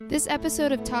This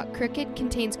episode of Talk Crooked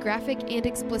contains graphic and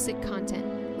explicit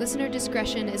content. Listener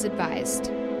discretion is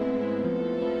advised.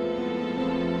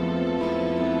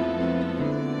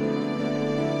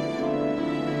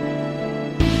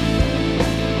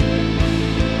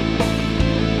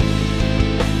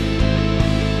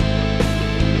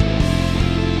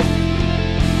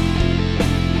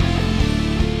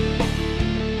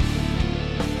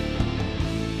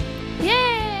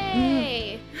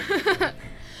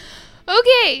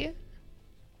 Okay.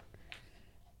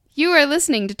 You are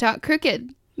listening to Talk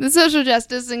Crooked, the social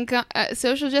justice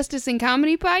and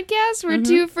comedy podcast where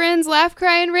two friends laugh,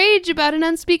 cry, and rage about an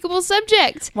unspeakable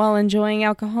subject while enjoying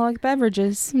alcoholic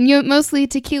beverages. Mostly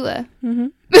tequila.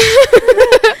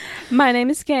 My name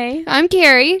is Kay. I'm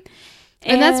Carrie.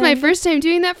 And that's my first time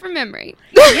doing that from memory.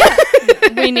 Yeah.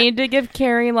 We need to give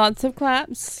Carrie lots of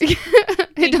claps.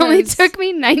 It only took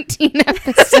me 19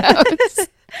 episodes.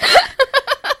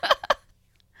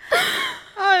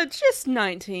 Just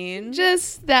 19.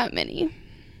 Just that many.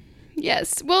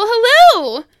 Yes. Well,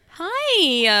 hello.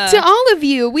 Hi. To all of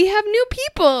you. We have new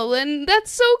people, and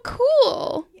that's so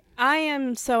cool. I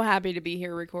am so happy to be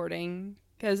here recording,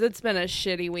 because it's been a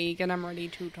shitty week, and I'm ready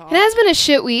to talk. It has been a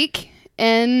shit week,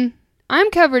 and I'm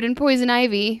covered in poison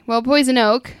ivy, poison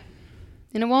oak,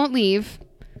 and it won't leave.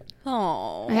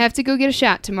 Oh. I have to go get a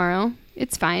shot tomorrow.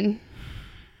 It's fine.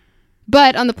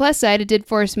 But on the plus side, it did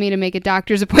force me to make a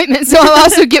doctor's appointment, so I'll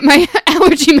also get my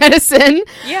allergy medicine.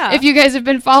 Yeah. If you guys have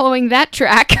been following that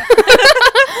track,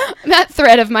 that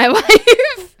thread of my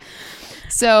life.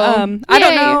 So, I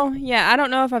don't know. Yeah, I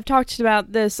don't know if I've talked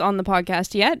about this on the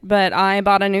podcast yet, but I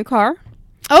bought a new car.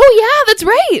 Oh, yeah, that's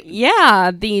right.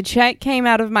 Yeah, the check came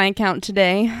out of my account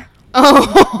today.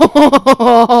 Oh.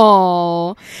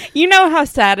 You know how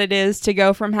sad it is to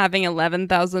go from having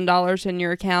 $11,000 in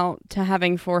your account to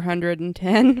having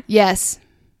 $410? Yes.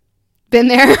 Been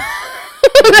there.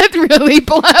 That really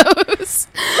blows.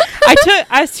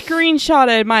 I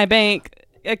screenshotted my bank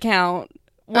account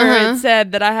where it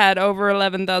said that I had over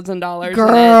 $11,000 in it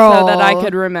so that I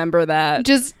could remember that.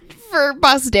 Just for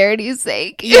posterity's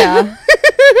sake. Yeah.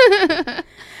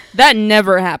 That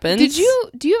never happens. Do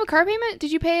you have a car payment? Did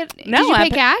you pay it? No. Did you pay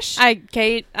cash? I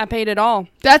paid it all.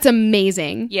 That's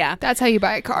amazing. Yeah. That's how you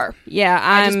buy a car. Yeah.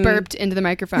 I just burped into the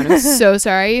microphone. I'm so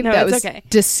sorry. No, that it's was okay.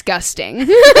 Disgusting.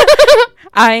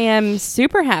 I am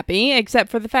super happy, except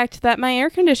for the fact that my air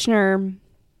conditioner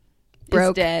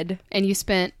broke, is dead. And you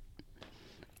spent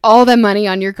all the money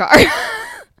on your car.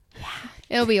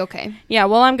 It'll be okay. Yeah,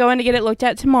 well, I'm going to get it looked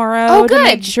at tomorrow to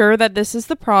make sure that this is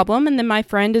the problem, and then my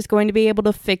friend is going to be able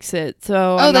to fix it,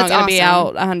 so I'm not going to be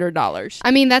out $100.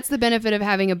 I mean, that's the benefit of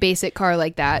having a basic car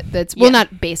like that. That's well,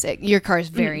 not basic. Your car is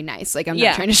very nice. Like, I'm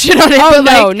not trying to shit on it. Oh,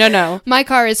 but no. My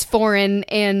car is foreign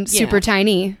and super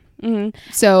tiny. Mm-hmm.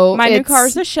 So my new car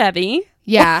is a Chevy.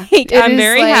 Yeah. I'm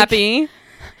very happy.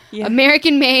 Yeah.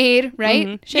 American made, right?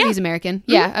 Mm-hmm. Chevy's American.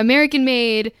 Yeah, American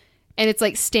made. And it's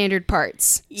like standard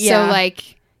parts. Yeah. So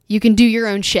like you can do your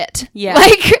own shit. Yeah.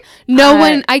 Like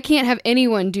I can't have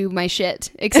anyone do my shit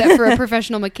except for a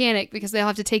professional mechanic because they'll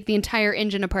have to take the entire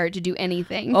engine apart to do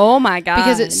anything. Oh my God.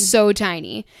 Because it's so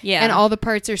tiny. Yeah. And all the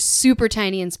parts are super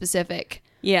tiny and specific.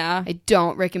 Yeah. I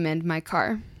don't recommend my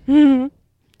car. I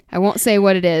won't say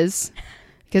what it is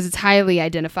because it's highly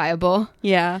identifiable.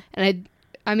 Yeah. And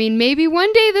I mean, maybe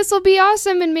one day this will be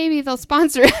awesome and maybe they'll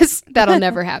sponsor us. That'll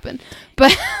never happen.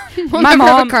 But we'll never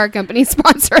have a car company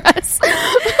sponsor us.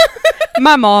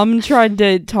 My mom tried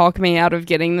to talk me out of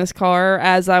getting this car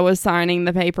as I was signing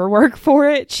the paperwork for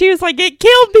it. She was like, it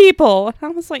killed people. I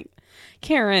was like,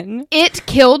 Karen. It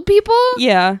killed people?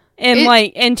 Yeah. And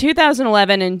like in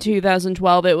 2011 and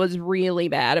 2012, it was really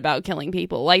bad about killing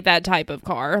people. Like that type of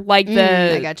car. Like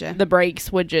I gotcha. The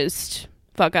brakes would just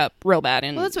fuck up real bad.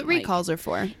 And well, that's what recalls are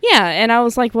for. Yeah, and I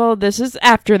was like, well, this is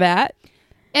after that.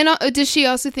 And does she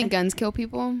also think guns kill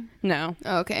people? No.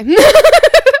 Oh, okay.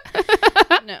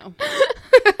 No.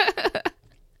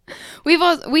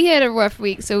 We had a rough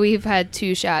week, so we've had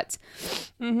 2 shots.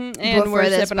 Mm-hmm. And we're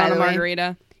sipping on a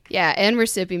margarita. Yeah, and we're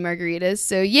sipping margaritas.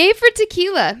 So yay for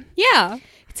tequila. Yeah.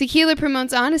 Tequila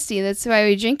promotes honesty. That's why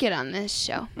we drink it on this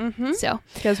show. Mm-hmm. So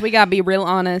because we gotta be real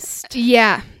honest.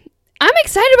 Yeah. I'm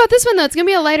excited about this one, though. It's going to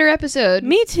be a lighter episode.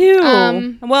 Me too.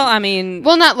 Well, I mean...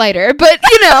 Well, not lighter, but,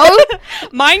 you know.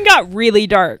 Mine got really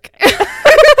dark.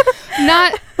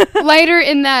 Not lighter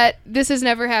in that this has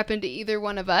never happened to either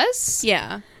one of us.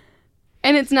 Yeah.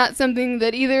 And it's not something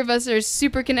that either of us are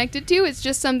super connected to. It's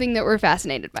just something that we're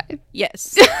fascinated by.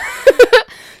 Yes. So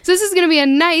this is going to be a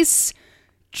nice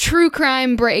true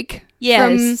crime break.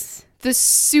 Yes. From the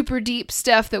super deep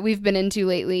stuff that we've been into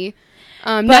lately.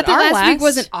 Not that last week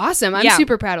wasn't awesome. I'm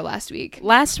super proud of last week.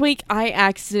 Last week, I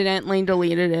accidentally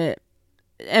deleted it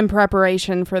in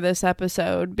preparation for this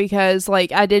episode because,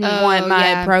 like, I didn't want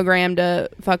my program to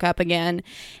fuck up again.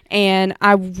 And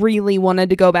I really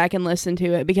wanted to go back and listen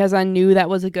to it because I knew that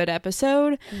was a good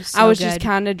episode. I was just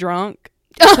kind of drunk.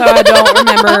 So I don't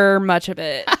remember much of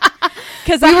it.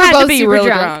 Because I had to be real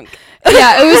drunk.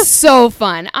 Yeah, it was so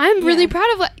fun. I'm really proud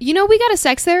of... we got a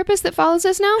sex therapist that follows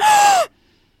us now.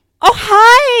 Oh,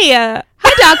 hi.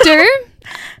 Hi, doctor.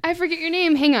 I forget your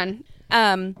name. Hang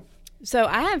on. So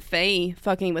I have Faye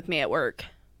fucking with me at work.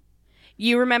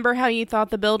 You remember how you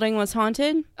thought the building was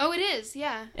haunted? Oh, it is.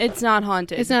 Yeah. It's not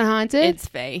haunted. It's not haunted? It's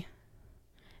Faye.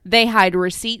 They hide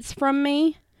receipts from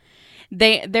me.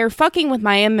 They're fucking with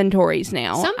my inventories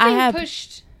now. Something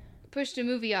pushed a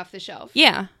movie off the shelf.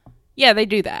 Yeah. Yeah, they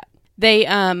do that. They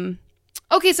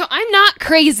Okay, so I'm not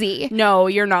crazy. No,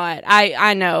 you're not.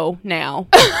 I know now.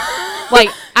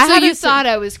 You thought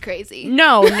I was crazy.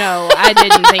 No, I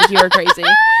didn't think you were crazy.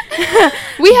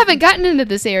 We haven't gotten into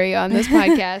this area on this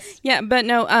podcast. Yeah, but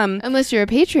no, unless you're a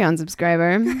Patreon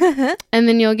subscriber. And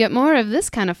then you'll get more of this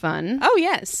kind of fun. Oh,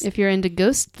 yes. If you're into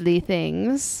ghostly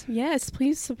things. Yes,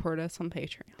 please support us on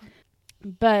Patreon.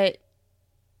 But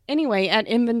anyway,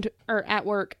 at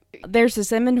work, there's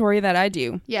this inventory that I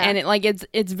do. Yeah. And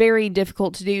it's very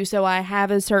difficult to do, so I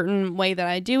have a certain way that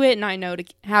I do it, and I know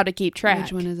how to keep track.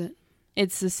 Which one is it?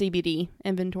 It's the CBD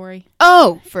inventory.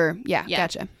 Oh,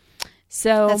 gotcha.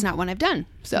 So that's not one I've done.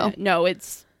 So no,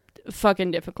 it's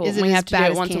fucking difficult. Is it we as have to do bad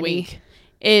it as once candy? a week.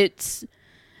 It's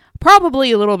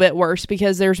probably a little bit worse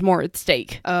because there's more at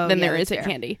stake than there is at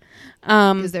candy.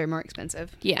 Because they're more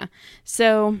expensive. Yeah.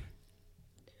 So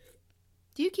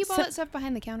do you keep all that stuff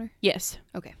behind the counter? Yes.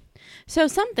 Okay. So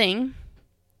something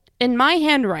in my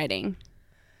handwriting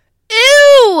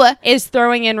Ew! is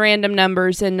throwing in random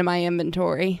numbers into my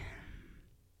inventory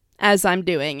as I'm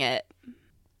doing it.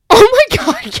 Oh my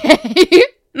god, Kay.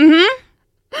 Mm-hmm.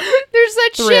 They're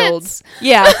such Thrilled. shits.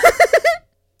 Yeah.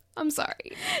 I'm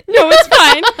sorry. No, it's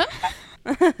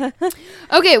fine.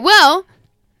 Okay, well,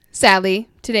 sadly,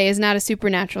 today is not a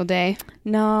supernatural day.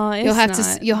 No, it's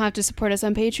not. You'll have to support us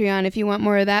on Patreon if you want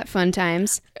more of that fun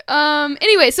times.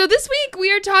 Anyway, so this week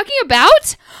we are talking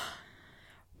about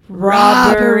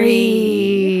robbery.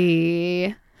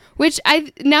 Which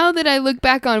now that I look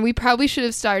back on, we probably should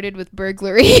have started with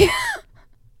burglary.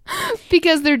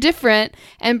 Because they're different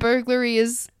and burglary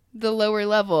is the lower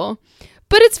level.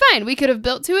 But it's fine. We could have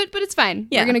built to it, but it's fine.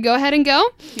 Yeah. We're going to go ahead and go.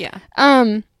 Yeah.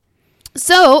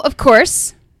 So, of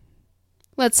course,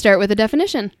 let's start with a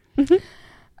definition.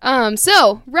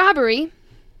 So, robbery,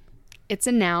 it's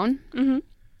a noun. Mm-hmm.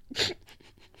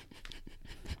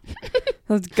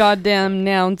 Those goddamn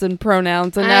nouns and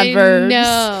pronouns and adverbs. I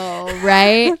know,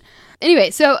 right?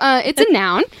 Anyway, so it's a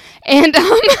noun, and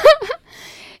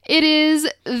it is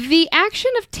the action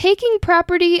of taking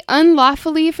property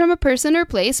unlawfully from a person or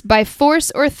place by force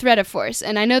or threat of force.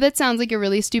 And I know that sounds like a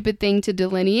really stupid thing to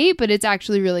delineate, but it's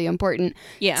actually really important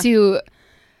to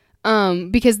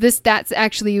because that's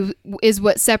actually is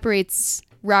what separates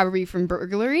robbery from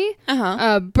burglary.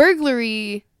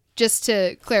 Burglary, just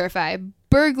to clarify,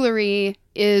 burglary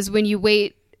is when you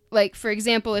wait, like, for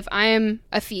example, if I'm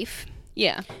a thief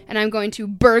and I'm going to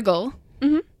burgle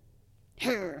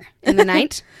her in the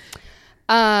night,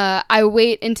 I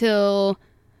wait until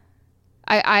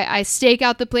I stake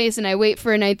out the place and I wait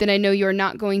for a night that I know you're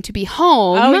not going to be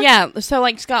home. Oh, yeah. So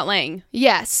like Scott Lang.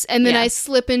 Yes. And then I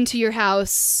slip into your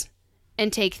house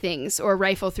and take things or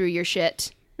rifle through your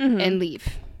shit and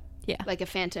leave. Yeah. Like a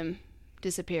phantom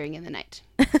disappearing in the night.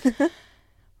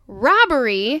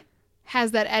 Robbery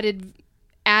has that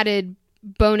added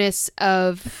bonus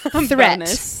of threat.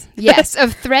 Bonus. Yes,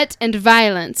 of threat and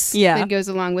violence that goes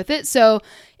along with it. So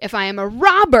if I am a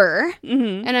robber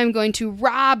and I'm going to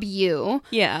rob you,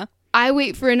 I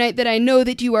wait for a night that I know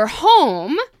that you are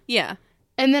home. Yeah.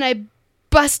 And then I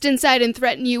bust inside and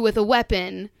threaten you with a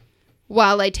weapon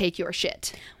while I take your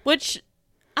shit. Which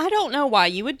I don't know why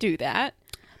you would do that.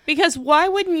 Because why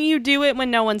wouldn't you do it when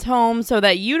no one's home so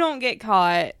that you don't get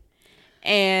caught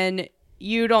and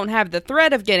you don't have the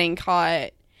threat of getting caught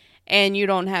and you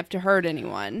don't have to hurt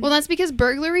anyone? Well, that's because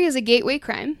burglary is a gateway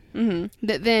crime.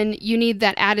 That then you need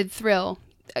that added thrill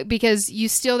because you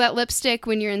steal that lipstick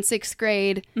when you're in 6th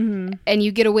grade and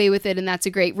you get away with it, and that's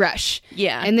a great rush.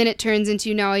 Yeah. And then it turns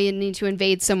into now you need to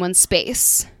invade someone's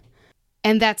space,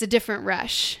 and that's a different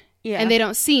rush. Yeah. And they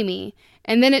don't see me.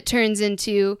 And then it turns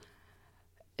into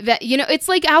that, you know, it's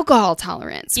like alcohol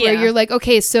tolerance where you're like,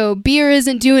 okay, so beer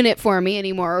isn't doing it for me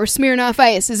anymore, or Smirnoff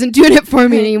Ice isn't doing it for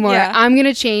me anymore. I'm going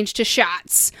to change to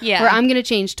shots, or I'm going to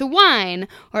change to wine,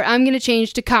 or I'm going to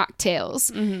change to cocktails.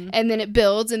 And then it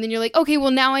builds, and then you're like, okay,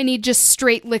 well, now I need just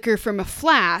straight liquor from a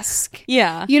flask.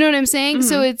 Yeah. You know what I'm saying?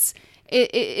 So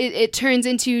it turns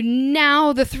into,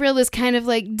 now the thrill is kind of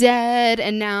like dead,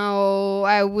 and now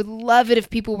I would love it if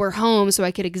people were home so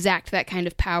I could exact that kind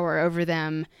of power over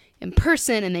them in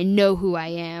person, and they know who I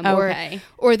am,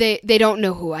 or they don't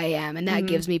know who I am, and that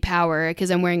gives me power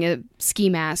because I'm wearing a ski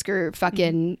mask or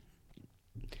fucking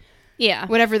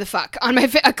whatever the fuck on my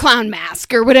a clown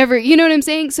mask or whatever, you know what I'm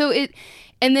saying? So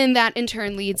and then that in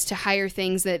turn leads to higher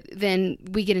things that then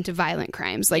we get into violent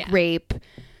crimes like rape,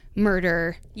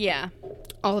 murder,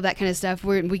 all of that kind of stuff,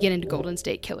 where we get into Golden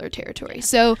State Killer territory.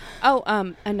 So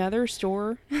another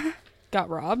store got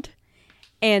robbed.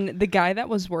 And the guy that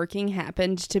was working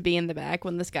happened to be in the back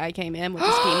when this guy came in with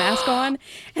the ski mask on.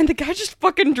 And the guy just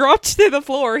fucking dropped to the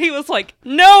floor. He was like,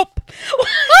 nope.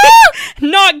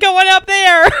 Not going up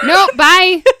there. Nope,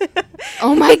 bye.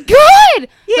 Oh my God.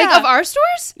 Yeah. Like, of our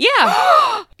stores? Yeah.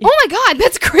 Oh my God,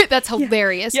 that's great. That's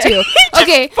hilarious, too.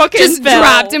 Okay, just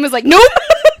dropped and was like, nope,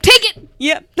 take it.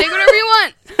 Yep. Take whatever you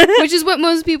want. Which is what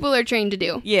most people are trained to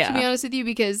do. Yeah. To be honest with you,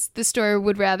 because the store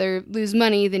would rather lose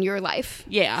money than your life.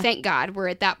 Yeah. Thank God we're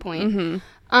at that point.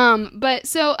 But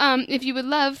so if you would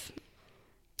love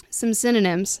some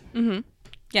synonyms for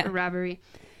robbery,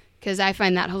 because I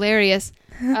find that hilarious.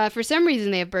 For some reason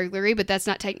they have burglary, but that's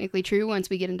not technically true once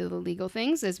we get into the legal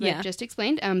things, as we've just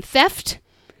explained. Theft,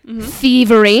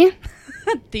 thievery.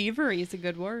 Thievery is a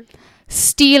good word.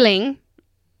 Stealing.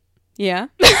 Yeah.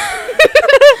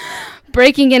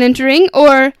 Breaking and entering,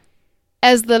 or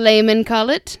as the laymen call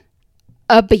it,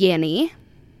 a B&E.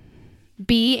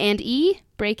 B and E,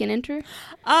 break and enter.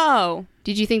 Oh.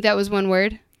 Did you think that was one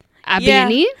word? A B&E? Yeah,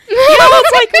 I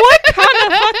was like, what kind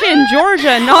of fucking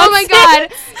Georgia nonsense? Oh my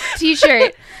God.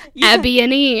 T-shirt. A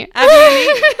B&E. A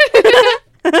beanie.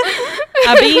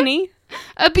 A beanie.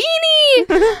 A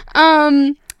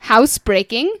beanie.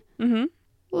 Housebreaking.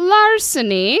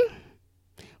 Larceny,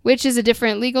 which is a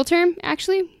different legal term,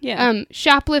 actually. Yeah.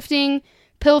 Shoplifting,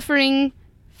 pilfering,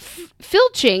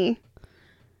 filching.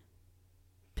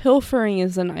 Pilfering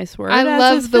is a nice word. I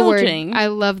love the word. I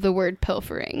love the word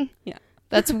pilfering. Yeah.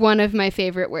 That's one of my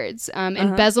favorite words.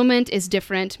 Embezzlement is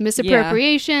different.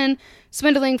 Misappropriation,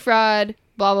 swindling, fraud,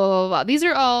 blah, blah, blah, blah. These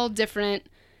are all different.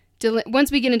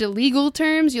 Once we get into legal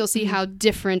terms, you'll see how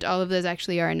different all of those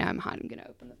actually are. And now I'm hot. I'm going to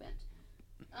open the vent.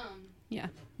 Yeah.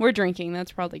 We're drinking.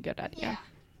 That's probably a good idea. Yeah.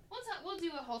 We'll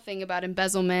do a whole thing about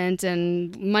embezzlement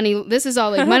and money. This is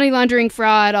all like money laundering,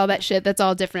 fraud, all that shit. That's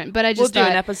all different. But I just do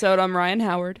an episode on Ryan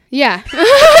Howard. Yeah.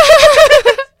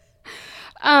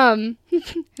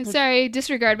 Sorry,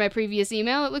 disregard my previous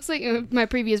email. It looks like my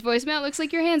previous voicemail. It looks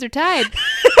like your hands are tied.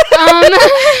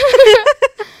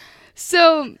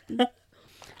 So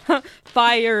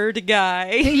fired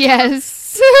guy.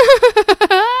 Yes.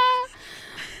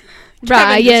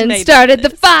 Ryan started the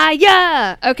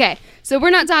fire. Okay. So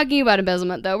we're not talking about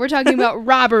embezzlement, though. We're talking about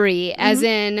robbery, as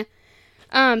in...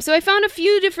 so I found a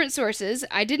few different sources.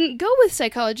 I didn't go with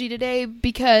psychology today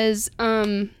because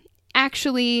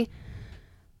actually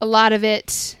a lot of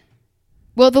it...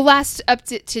 Well, the last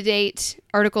up-to-date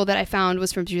article that I found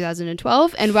was from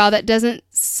 2012, and while that doesn't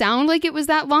sound like it was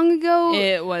that long ago...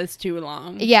 It was too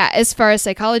long. Yeah, as far as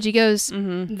psychology goes,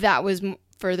 that was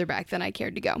further back than I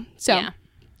cared to go. So... Yeah.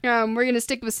 We're going to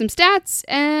stick with some stats,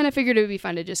 and I figured it would be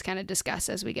fun to just kind of discuss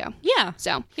as we go. Yeah.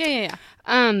 So. Yeah.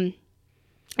 And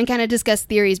kind of discuss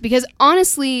theories, because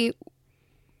honestly,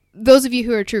 those of you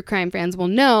who are true crime fans will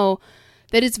know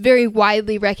that it's very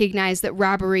widely recognized that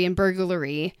robbery and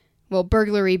burglary, well,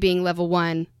 burglary being level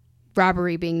 1,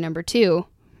 robbery being number 2,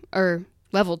 or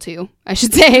level 2, I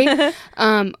should say,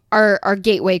 are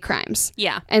gateway crimes.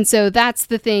 Yeah. And so that's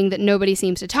the thing that nobody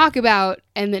seems to talk about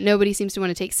and that nobody seems to want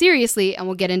to take seriously, and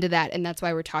we'll get into that, and that's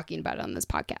why we're talking about it on this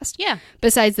podcast. Yeah.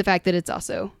 Besides the fact that it's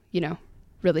also, you know,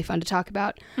 really fun to talk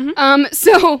about. And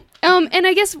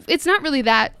I guess it's not really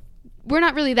that, we're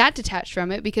not really that detached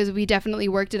from it, because we definitely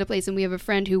worked at a place, and we have a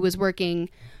friend who was working,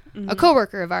 a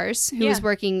coworker of ours, who was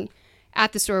working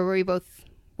at the store where we both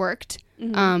worked.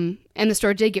 And the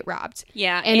store did get robbed.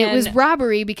 Yeah. And it was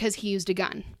robbery because he used a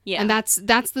gun. Yeah. And that's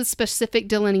the specific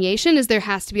delineation, is there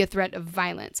has to be a threat of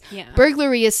violence. Yeah.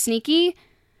 Burglary is sneaky,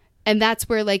 and that's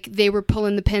where, like, they were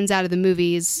pulling the pins out of the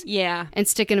movies. Yeah. And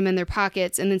sticking them in their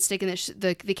pockets, and then sticking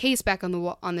the case back on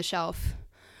the shelf.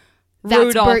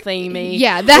 Rudolph-ing me.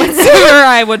 Yeah, that's where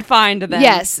I would find them.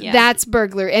 Yes, that's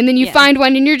burglary. And then you find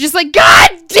one, and you're just like, God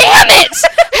damn it!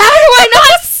 How do I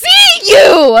not see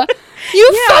you!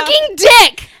 You fucking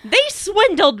dick! They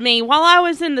swindled me while I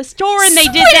was in the store, and they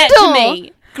did that to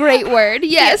me. Great word.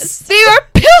 Yes. They are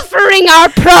pilfering our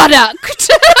product.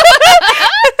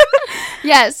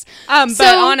 Yes. But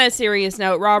on a serious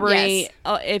note, robbery,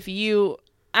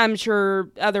 I'm sure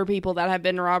other people that have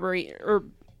been robbed.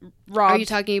 Are you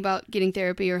talking about getting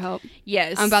therapy or help?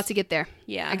 Yes. I'm about to get there.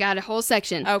 Yeah. I got a whole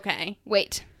section. Okay.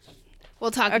 Wait.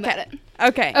 We'll talk about it.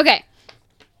 Okay. Okay.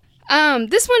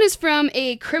 This one is from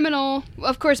a criminal.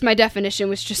 Of course, my definition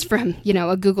was just from,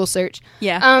 a Google search.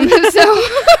 Yeah. So.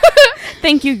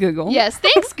 Thank you, Google. Yes.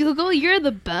 Thanks, Google. You're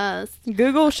the best.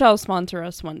 Google shall sponsor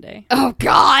us one day. Oh,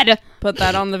 God. Put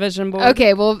that on the vision board.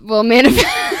 Okay. We'll manifest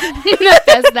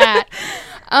that.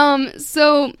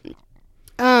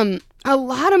 A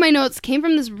lot of my notes came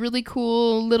from this really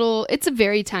cool little, it's a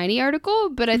very tiny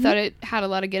article, but I thought it had a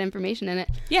lot of good information in it.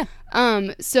 Yeah.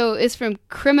 So it's from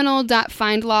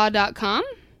criminal.findlaw.com.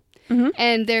 Mm-hmm.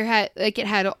 And it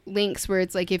had links where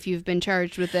it's like if you've been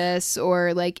charged with this,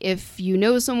 or like if you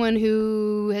know someone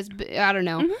who has been, I don't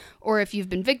know, or if you've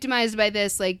been victimized by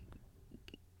this, like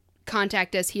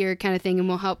contact us here kind of thing, and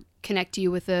we'll help connect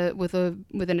you with an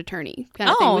attorney kind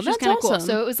of thing, which is kind of cool.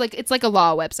 So it's like a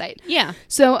law website. Yeah.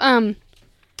 So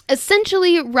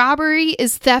essentially, robbery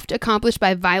is theft accomplished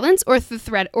by violence or the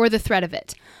threat of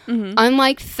it. Mm-hmm.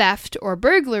 Unlike theft or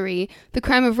burglary, the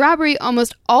crime of robbery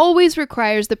almost always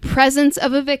requires the presence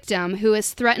of a victim who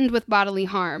is threatened with bodily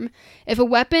harm. If a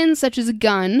weapon, such as a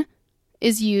gun,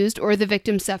 is used or the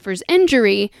victim suffers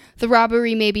injury, the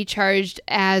robbery may be charged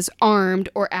as armed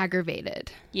or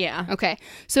aggravated. Yeah. Okay.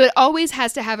 So it always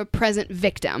has to have a present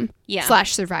victim /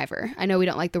 survivor. I know we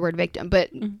don't like the word victim,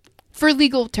 but for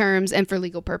legal terms and for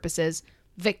legal purposes,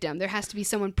 victim. There has to be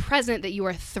someone present that you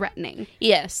are threatening.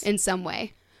 Yes. In some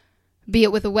way. Be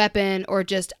it with a weapon or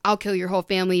just, I'll kill your whole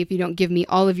family if you don't give me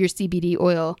all of your CBD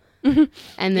oil. And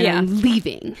then I'm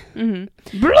leaving. Mm-hmm.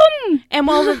 And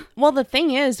the thing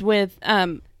is with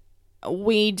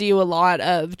we do a lot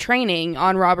of training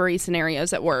on robbery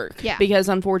scenarios at work. Yeah. Because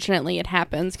unfortunately it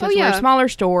happens because we're a smaller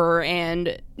store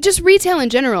and just retail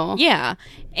in general. Yeah.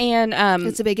 And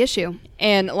it's a big issue.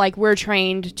 And like we're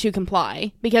trained to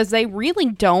comply because they really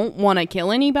don't want to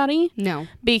kill anybody. No.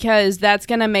 Because that's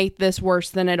going to make this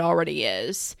worse than it already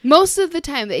is. Most of the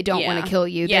time they don't want to kill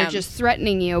you. They're just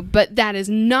threatening you, but that is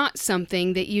not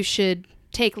something that you should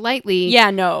take lightly. Yeah,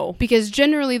 no. Because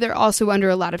generally they're also under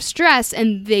a lot of stress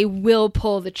and they will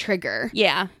pull the trigger.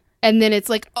 Yeah. And then it's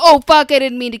like, oh, fuck, I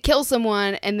didn't mean to kill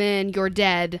someone. And then you're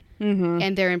dead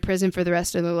and they're in prison for the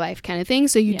rest of their life kind of thing.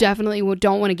 So you definitely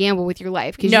don't want to gamble with your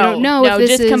life because you don't know if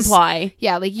this just comply.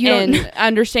 Yeah, like you don't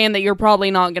understand that you're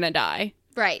probably not going to die.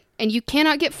 Right. And you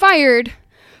cannot get fired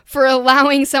for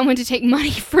allowing someone to take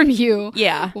money from you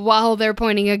while they're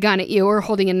pointing a gun at you or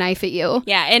holding a knife at you.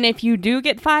 Yeah, and if you do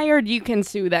get fired, you can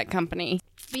sue that company.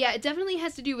 But yeah, it definitely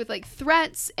has to do with like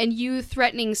threats and you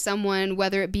threatening someone,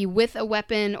 whether it be with a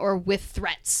weapon or with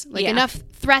threats. Like enough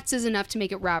threats is enough to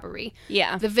make it robbery.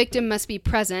 Yeah. The victim must be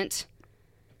present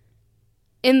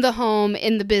in the home,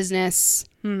 in the business,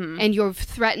 and you've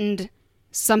threatened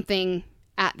something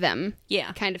at them.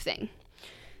 Yeah. Kind of thing.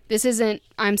 This isn't,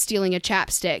 I'm stealing a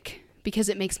chapstick because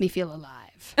it makes me feel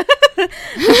alive.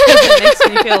 It makes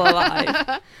me feel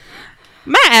alive.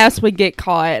 My ass would get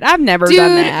caught. I've never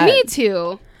done that. Me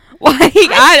too. Like,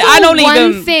 I don't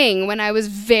even... one thing when I was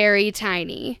very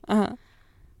tiny.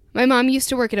 My mom used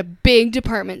to work at a big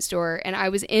department store, and I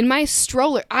was in my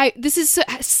stroller. This is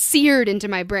seared into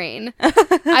my brain.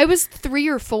 I was 3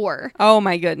 or 4. Oh,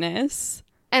 my goodness.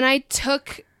 And I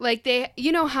took, like,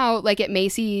 you know how, like, at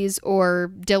Macy's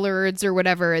or Dillard's or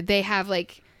whatever, they have,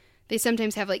 like, they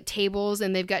sometimes have, like, tables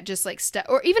and they've got just, like, stuff,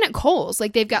 or even at Kohl's,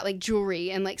 like, they've got, like,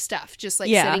 jewelry and, like, stuff just, like,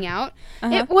 sitting out.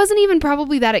 It wasn't even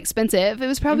probably that expensive. It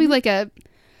was probably, like, a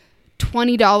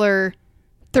 $20,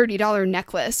 $30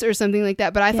 necklace or something like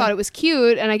that. But I thought it was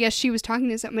cute, and I guess she was talking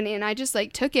to somebody, and I just,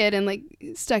 like, took it and, like,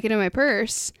 stuck it in my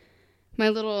purse. My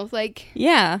little, like...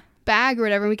 Yeah. bag or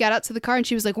whatever, and we got out to the car and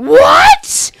she was like,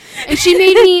 what? And she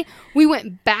made me, we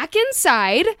went back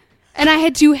inside and I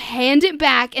had to hand it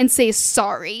back and say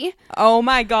sorry. Oh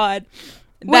my God.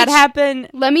 That happened.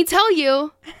 Let me tell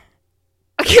you.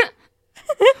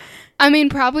 I mean,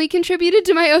 probably contributed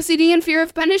to my OCD and fear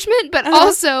of punishment, but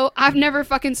also I've never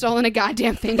fucking stolen a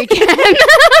goddamn thing again.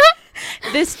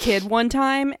 This kid one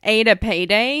time ate a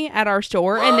payday at our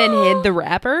store and then hid the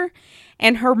wrapper,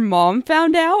 and her mom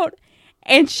found out.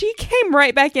 And she came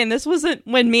right back in. This wasn't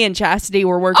when me and Chastity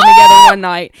were working together one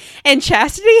night. And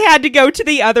Chastity had to go to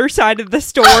the other side of the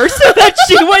store so that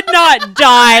she would not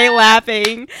die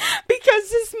laughing.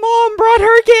 Because his mom brought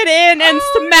her kid in and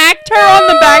smacked her on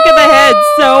the back of the head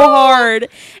so hard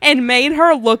and made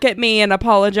her look at me and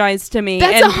apologize to me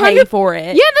and pay for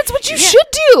it. Yeah, that's what you should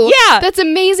do. Yeah. That's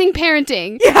amazing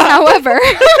parenting. Yeah. However,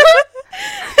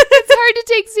 it's hard to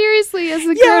take seriously as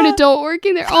a grown adult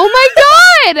working there. Oh my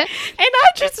God. And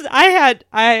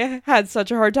I had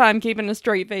such a hard time keeping a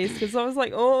straight face because I was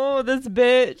like, oh, this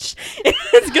bitch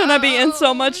is going to be in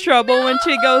so much trouble when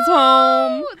she goes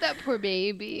home. That poor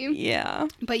baby. Yeah.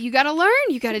 But you got to learn.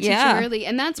 You got to teach them early.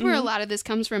 And that's where a lot of this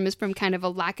comes from, is from kind of a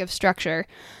lack of structure,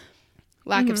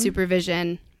 lack of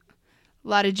supervision. A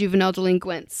lot of juvenile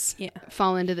delinquents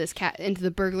fall into this into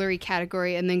the burglary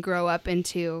category and then grow up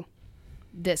into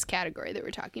this category that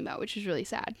we're talking about, which is really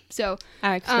sad. So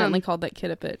I accidentally called that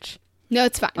kid a bitch. No,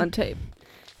 it's fine. On tape.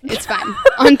 It's fine.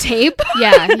 On tape?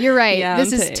 Yeah, you're right. Yeah,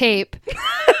 this is tape.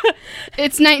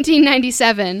 It's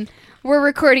 1997. We're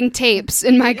recording tapes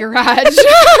in my garage.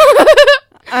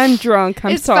 I'm drunk.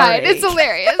 I'm sorry. It's fine. It's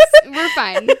hilarious. We're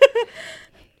fine.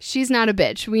 She's not a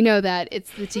bitch. We know that.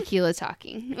 It's the tequila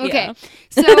talking. Okay.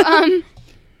 Yeah.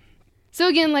 So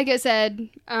again, like I said,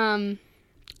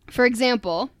 for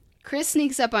example, Chris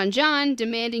sneaks up on John,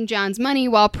 demanding John's money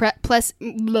while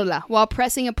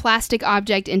pressing a plastic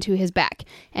object into his back,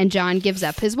 and John gives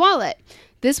up his wallet.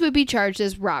 This would be charged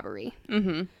as robbery.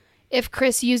 Mm-hmm. If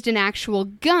Chris used an actual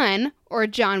gun or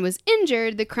John was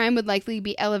injured, the crime would likely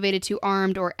be elevated to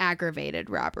armed or aggravated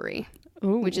robbery,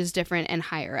 which is different and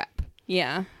higher up.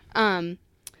 Yeah.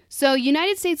 So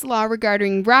United States law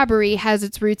regarding robbery has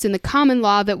its roots in the common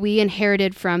law that we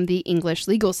inherited from the English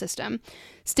legal system.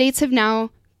 States have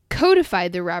now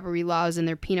codified the robbery laws in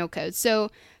their penal codes. So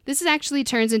this actually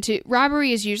turns into,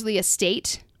 robbery is usually a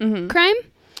state crime,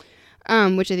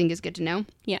 which I think is good to know.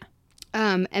 Yeah.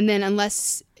 And then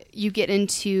unless you get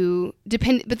into,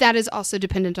 but that is also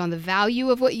dependent on the value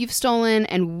of what you've stolen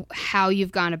and how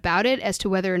you've gone about it as to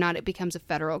whether or not it becomes a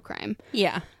federal crime.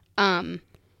 Yeah.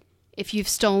 If you've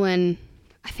stolen,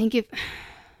 I'm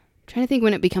trying to think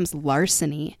when it becomes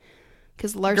larceny.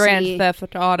 Because larceny, Grand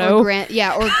Theft Auto, or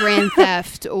Grand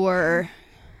Theft, or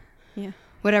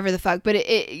whatever the fuck. But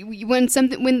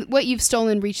when what you've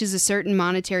stolen reaches a certain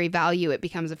monetary value, it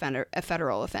becomes a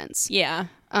federal offense. Yeah.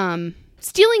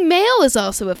 Stealing mail is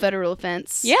also a federal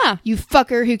offense. Yeah. You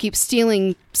fucker who keeps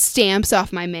stealing stamps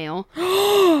off my mail.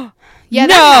 Yeah,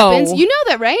 that happens. You know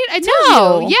that, right? I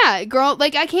told you. Yeah, girl.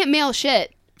 Like, I can't mail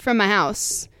shit from my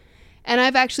house, and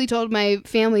I've actually told my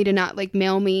family to not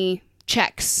mail me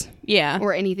checks. Yeah.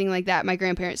 Or anything like that. My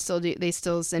grandparents still do. They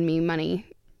still send me money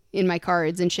in my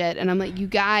cards and shit. And I'm like, you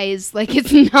guys,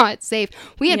 it's not safe.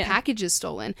 We had packages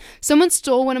stolen. Someone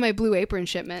stole one of my Blue Apron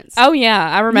shipments. Oh, yeah.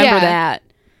 I remember that.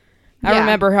 I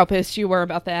remember how pissed you were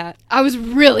about that. I was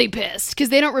really pissed because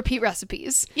they don't repeat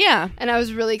recipes. Yeah. And I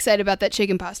was really excited about that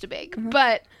chicken pasta bake.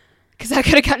 But because I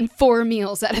could have gotten 4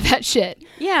 meals out of that shit.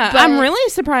 Yeah. But I'm really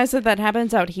surprised that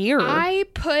happens out here.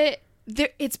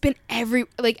 It's been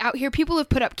out here, people have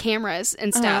put up cameras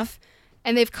and stuff,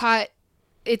 and they've caught,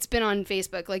 it's been on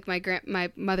Facebook,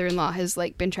 my mother-in-law has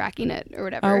been tracking it or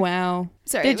whatever. Oh, wow.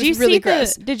 Sorry, it was really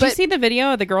gross. Did you see the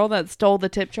video of the girl that stole the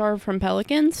tip jar from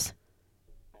Pelicans?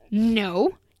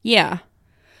 No. Yeah.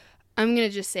 I'm going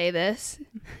to just say this.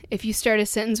 If you start a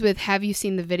sentence with, have you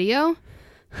seen the video?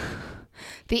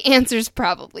 The answer's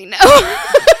probably no.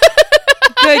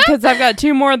 Good, because I've got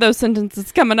 2 more of those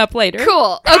sentences coming up later.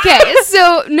 Cool. Okay.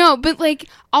 So, no, but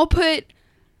I'll put,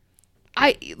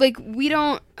 I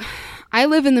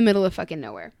live in the middle of fucking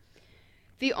nowhere.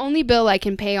 The only bill I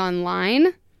can pay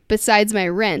online, besides my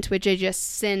rent, which I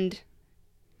just send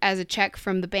as a check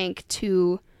from the bank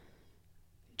to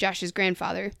Josh's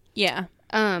grandfather. Yeah.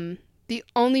 The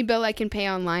only bill I can pay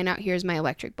online out here is my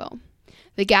electric bill.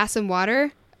 The gas and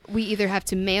water, we either have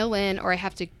to mail in or I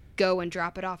have to go and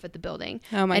drop it off at the building.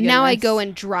 Oh my and goodness. Now I go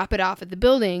and drop it off at the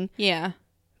building. Yeah.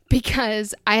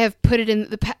 Because I have put it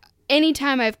in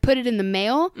anytime I've put it in the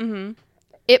mail,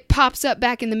 it pops up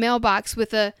back in the mailbox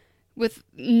with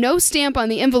no stamp on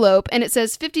the envelope, and it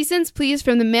says 50 cents please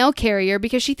from the mail carrier,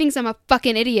 because she thinks I'm a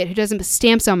fucking idiot who doesn't put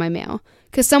stamps on my mail.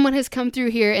 Because someone has come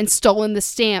through here and stolen the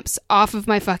stamps off of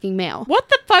my fucking mail. What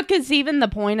the fuck is even the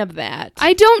point of that?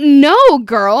 I don't know,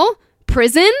 girl.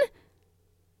 Prison?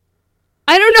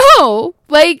 I don't know.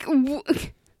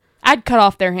 I'd cut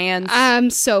off their hands. I'm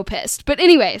so pissed. But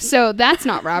anyway, so that's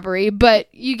not robbery, but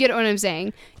you get what I'm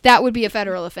saying. That would be a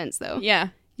federal offense, though. Yeah.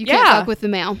 You can't fuck with the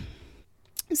mail.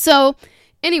 So,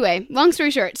 anyway, long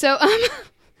story short. So,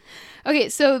 okay,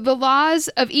 so the laws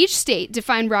of each state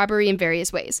define robbery in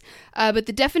various ways, but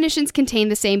the definitions contain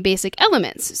the same basic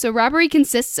elements. So robbery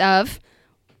consists of,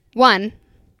 1,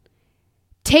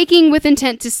 taking with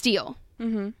intent to steal.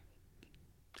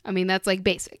 I mean, that's like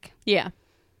basic. Yeah.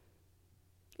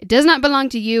 It does not belong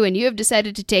to you, and you have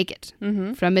decided to take it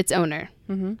from its owner.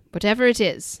 Mm-hmm. Whatever it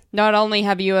is. Not only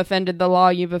have you offended the law,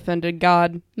 you've offended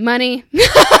God. Money.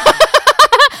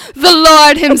 The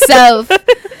Lord himself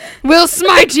will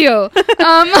smite you.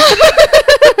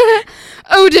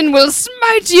 Odin will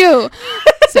smite you.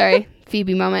 Sorry,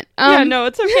 Phoebe moment. Yeah, no,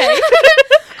 it's okay.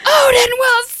 Odin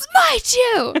will smite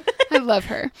you. I love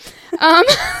her.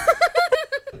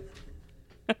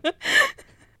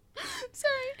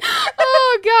 Sorry.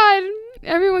 Oh God.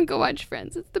 Everyone go watch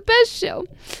Friends. It's the best show.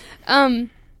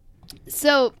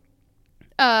 So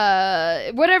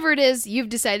whatever it is, you've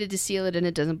decided to steal it and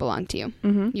it doesn't belong to you.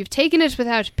 Mm-hmm. You've taken it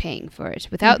without paying for it,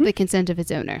 without the consent of its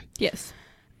owner. Yes.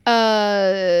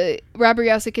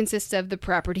 Robbery also consists of the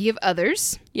property of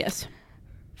others. Yes.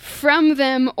 From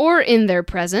them or in their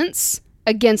presence,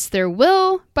 against their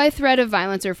will, by threat of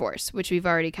violence or force, which we've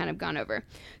already kind of gone over.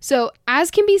 So,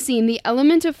 as can be seen, the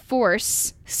element of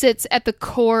force sits at the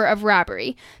core of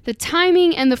robbery. The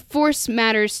timing and the force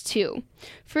matters too.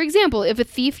 For example, if a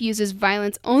thief uses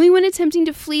violence only when attempting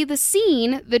to flee the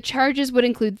scene, the charges would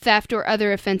include theft or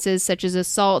other offenses such as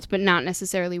assault, but not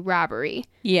necessarily robbery.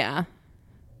 Yeah.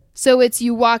 So it's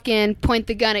you walk in, point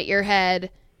the gun at your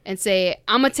head, and say,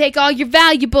 I'm going to take all your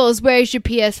valuables, where's your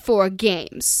PS4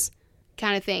 games?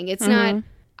 Kind of thing. It's not,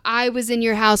 I was in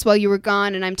your house while you were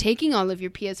gone, and I'm taking all of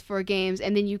your PS4 games,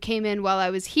 and then you came in while I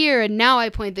was here, and now I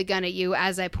point the gun at you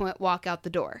as I walk out the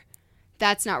door.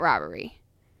 That's not robbery.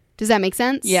 Does that make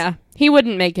sense? Yeah. He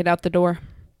wouldn't make it out the door.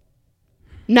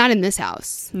 Not in this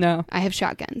house. No. I have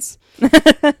shotguns.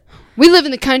 We live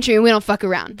in the country and we don't fuck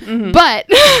around. Mm-hmm. But,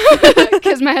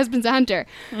 because my husband's a hunter.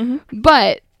 Mm-hmm.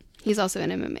 But, he's also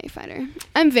an MMA fighter.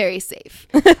 I'm very safe.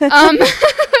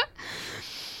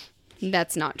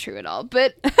 That's not true at all.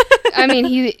 But, I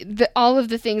mean, all of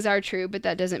the things are true, but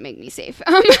that doesn't make me safe.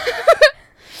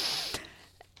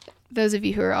 Those of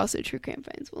you who are also true crime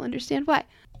fans will understand why.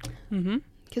 Mm-hmm.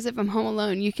 Because if I'm home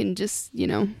alone, you can just,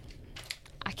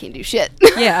 I can't do shit.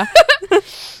 Yeah.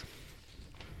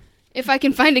 If I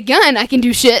can find a gun, I can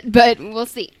do shit, but we'll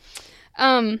see.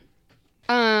 So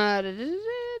the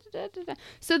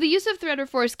use of threat or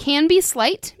force can be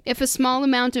slight if a small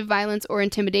amount of violence or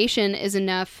intimidation is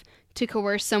enough to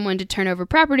coerce someone to turn over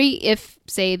property. If,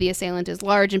 say, the assailant is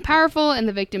large and powerful and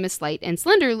the victim is slight and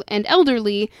slender and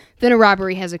elderly, then a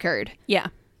robbery has occurred. Yeah.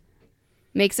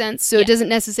 Make sense? So It doesn't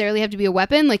necessarily have to be a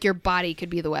weapon. Like, your body could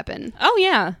be the weapon. Oh,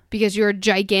 yeah. Because you're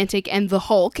gigantic and the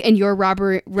Hulk, and you're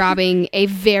robbing a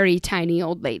very tiny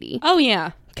old lady. Oh,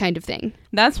 yeah. Kind of thing.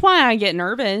 That's why I get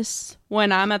nervous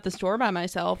when I'm at the store by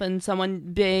myself and someone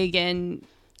big and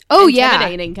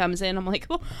intimidating comes in. I'm like,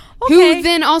 oh, okay. Who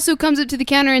then also comes up to the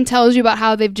counter and tells you about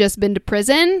how they've just been to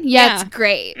prison. Yeah. It's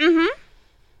great. Mm-hmm.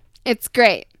 It's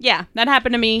great. Yeah, that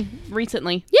happened to me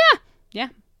recently. Yeah. Yeah.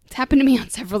 It's happened to me on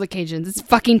several occasions. It's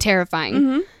fucking terrifying.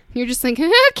 Mm-hmm. You're just like,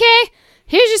 okay,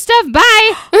 here's your stuff,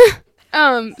 bye.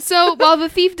 So while the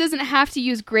thief doesn't have to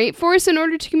use great force in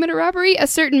order to commit a robbery, a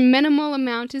certain minimal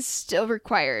amount is still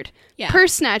required. Yeah.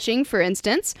 Purse snatching, for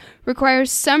instance,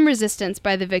 requires some resistance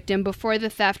by the victim before the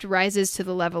theft rises to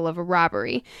the level of a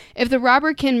robbery. If the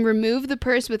robber can remove the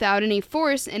purse without any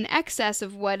force in excess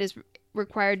of what is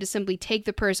required to simply take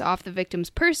the purse off the victim's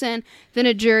person, then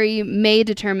a jury may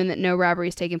determine that no robbery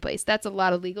has taken place. That's a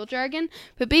lot of legal jargon,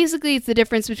 but basically it's the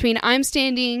difference between I'm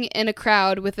standing in a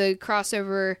crowd with a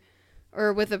crossover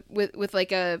or with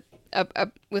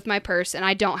my purse and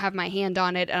I don't have my hand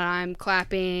on it and I'm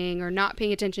clapping or not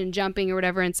paying attention, jumping or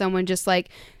whatever, and someone just like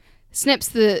snips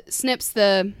the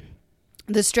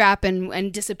strap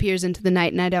and disappears into the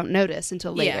night and I don't notice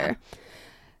until later. Yeah.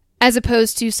 As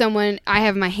opposed to someone, I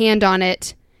have my hand on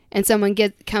it, and someone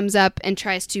comes up and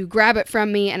tries to grab it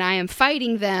from me, and I am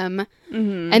fighting them,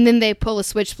 and then they pull a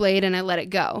switchblade, and I let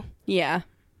it go. Yeah.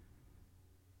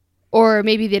 Or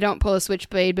maybe they don't pull a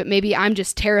switchblade, but maybe I'm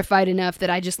just terrified enough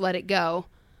that I just let it go.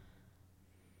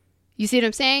 You see what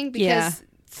I'm saying? Because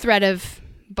threat of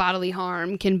bodily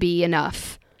harm can be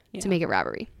enough to make it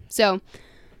robbery. So...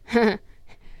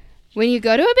 When you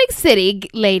go to a big city,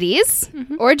 ladies,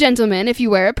 or gentlemen, if you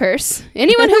wear a purse,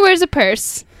 anyone who wears a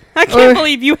purse. I can't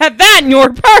believe you have that in your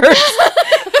purse.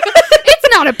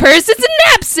 It's not a purse, it's a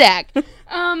knapsack.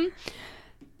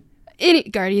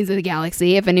 Guardians of the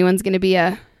Galaxy, if anyone's going to be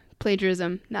a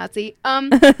plagiarism Nazi.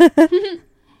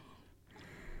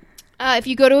 If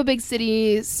you go to a big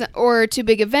city or to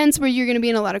big events where you're going to be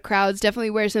in a lot of crowds,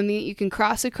 definitely wear something that you can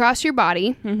cross across your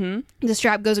body. Mm-hmm. The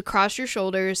strap goes across your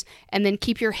shoulders, and then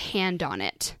keep your hand on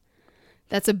it.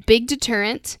 That's a big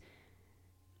deterrent,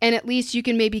 and at least you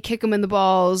can maybe kick them in the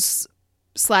balls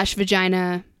 /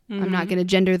 vagina. Mm-hmm. I'm not going to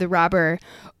gender the robber.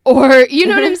 Or, you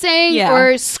know what I'm saying? Yeah.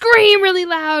 Or scream really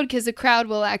loud, because the crowd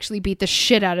will actually beat the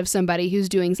shit out of somebody who's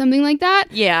doing something like that.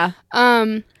 Yeah.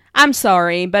 I'm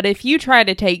sorry, but if you try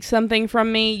to take something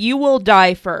from me, you will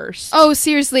die first. Oh,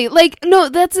 seriously. Like, no,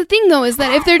 that's the thing, though, is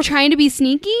that if they're trying to be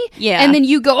sneaky, Yeah. and then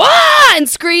you go, ah, and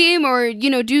scream, or, you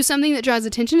know, do something that draws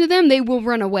attention to them, they will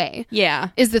run away. Yeah.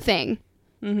 Is the thing.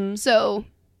 Mm-hmm. So,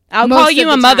 I'll call you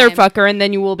a motherfucker, and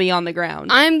then you will be on the ground.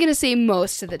 I'm going to say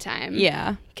most of the time.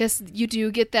 Yeah. Because you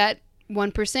do get that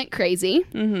 1% crazy.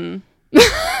 Mm-hmm.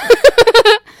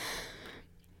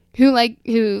 who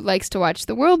likes to watch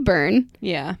the world burn.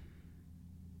 Yeah.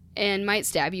 And might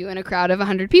stab you in a crowd of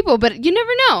 100 people, but you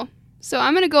never know. So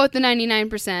I'm going to go with the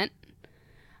 99%.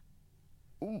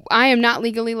 I am not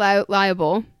legally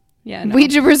liable. Yeah, no. We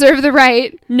do reserve the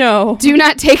right. No. Do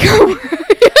not take our word.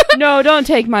 No, don't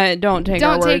take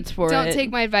our words for it. Don't take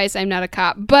my advice. I'm not a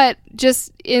cop. But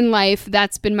just in life,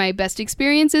 that's been my best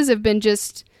experiences. Have been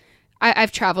just,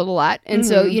 I've traveled a lot. And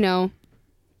so, you know,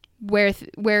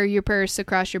 wear your purse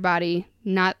across your body,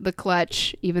 not the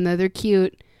clutch, even though they're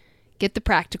cute. Get the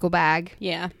practical bag.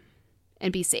 Yeah.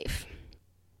 And be safe.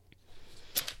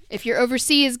 If you're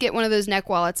overseas, get one of those neck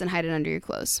wallets and hide it under your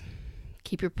clothes.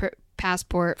 Keep your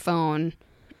passport, phone,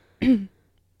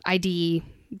 ID,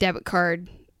 debit card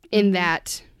in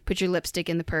that. Put your lipstick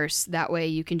in the purse. That way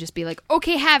you can just be like,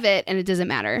 okay, have it, and it doesn't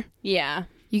matter. Yeah.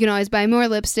 You can always buy more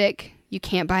lipstick. You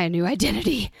can't buy a new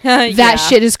identity. Yeah. That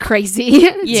shit is crazy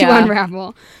to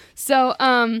unravel. So,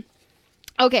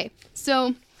 okay.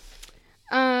 So,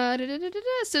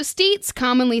 so states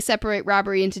commonly separate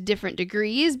robbery into different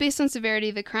degrees based on severity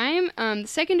of the crime. The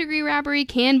second degree robbery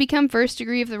can become first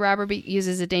degree if the robber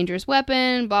uses a dangerous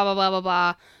weapon, blah, blah, blah, blah,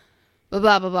 blah. Blah,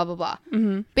 blah, blah, blah, blah, blah.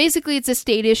 Mm-hmm. Basically, it's a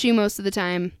state issue most of the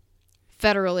time.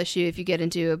 Federal issue if you get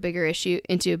into a bigger issue,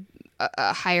 into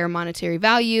a higher monetary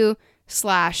value, /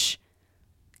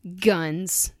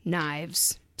 guns,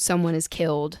 knives, someone is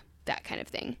killed, that kind of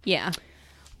thing. Yeah.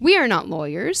 We are not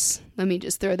lawyers. Let me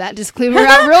just throw that disclaimer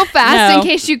out real fast in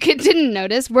case you didn't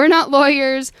notice. We're not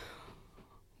lawyers.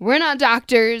 We're not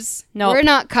doctors. Nope. We're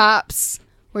not cops.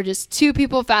 We're just two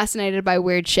people fascinated by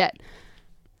weird shit.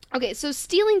 Okay, so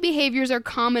stealing behaviors are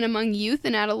common among youth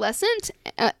and adolescents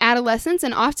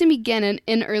and often begin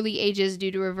in early ages due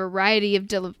to a variety of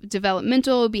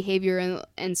developmental, behavior,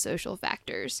 and social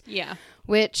factors. Yeah.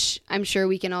 Which I'm sure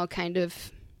we can all kind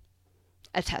of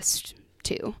attest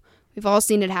to. We've all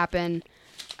seen it happen.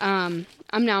 I'm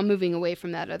now moving away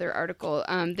from that other article.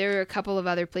 There are a couple of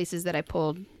other places that I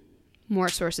pulled more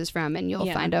sources from, and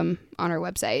you'll find them on our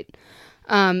website.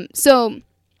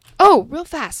 Oh, real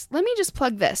fast. Let me just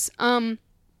plug this.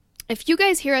 If you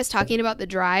guys hear us talking about the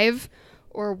drive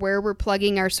or where we're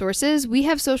plugging our sources, we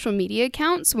have social media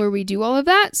accounts where we do all of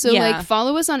that. So like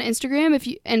follow us on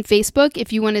Instagram and Facebook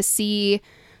if you want to see,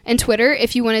 and Twitter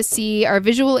if you want to see our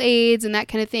visual aids and that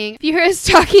kind of thing. If you hear us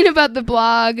talking about the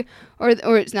blog or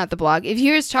it's not the blog, if you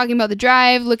hear us talking about the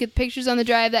drive, look at pictures on the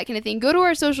drive, that kind of thing, go to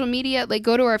our social media, like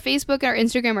go to our Facebook, our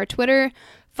Instagram, our Twitter.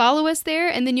 Follow us there,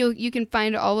 and then you can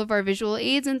find all of our visual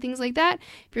aids and things like that.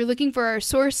 If you're looking for our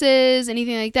sources,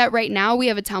 anything like that, right now we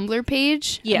have a Tumblr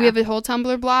page. Yeah. We have a whole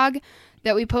Tumblr blog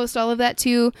that we post all of that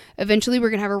to. Eventually,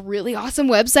 we're going to have a really awesome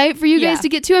website for you guys to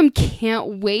get to. I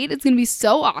can't wait. It's going to be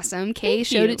so awesome. Kay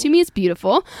showed it to me. It's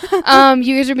beautiful. You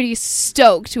guys are going to be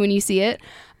stoked when you see it.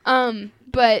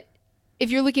 But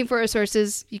if you're looking for our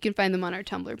sources, you can find them on our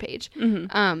Tumblr page.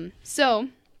 Mm-hmm. So...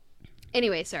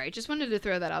 Anyway, sorry, just wanted to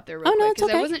throw that out there real quick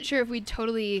because I wasn't sure if we'd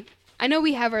totally. I know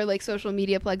we have our like social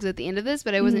media plugs at the end of this,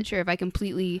 but I wasn't sure if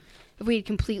we had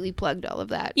completely plugged all of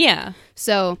that. Yeah.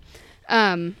 So,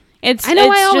 I always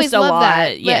just love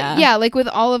that. Yeah. Yeah, like with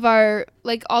all of our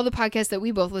all the podcasts that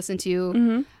we both listen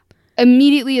to,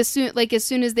 immediately as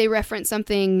soon as they reference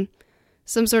something.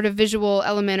 Some sort of visual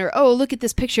element, or oh, look at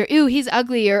this picture, ooh, he's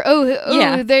ugly, or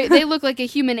they look like a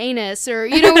human anus, or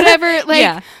whatever.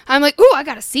 I'm like, ooh, I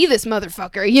gotta see this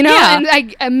motherfucker, and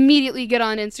I immediately get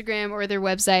on Instagram or their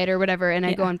website or whatever, and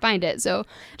I go and find it. So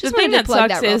just the thing that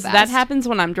sucks is that happens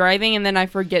when I'm driving, and then I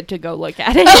forget to go look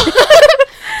at it.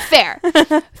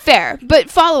 Fair, but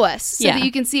follow us so that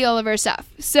you can see all of our stuff.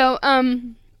 So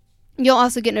you'll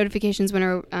also get notifications when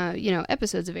our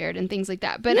episodes have aired and things like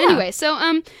that. But anyway,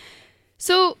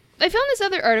 So I found this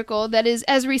other article that is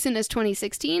as recent as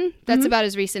 2016. That's about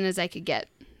as recent as I could get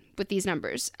with these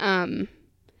numbers,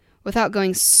 without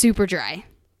going super dry.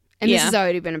 And this has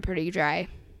already been a pretty dry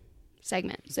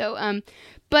segment. So,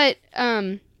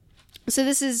 so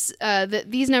this is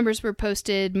these numbers were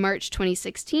posted March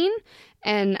 2016,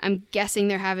 and I'm guessing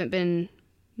there haven't been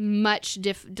much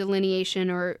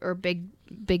delineation or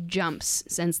big jumps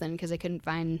since then because I couldn't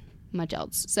find much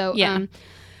else. So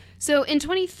So in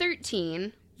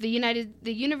 2013, the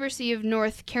University of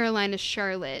North Carolina,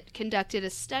 Charlotte conducted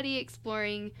a study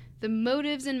exploring the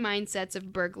motives and mindsets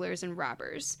of burglars and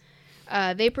robbers.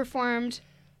 They performed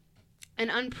an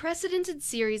unprecedented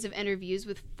series of interviews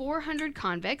with 400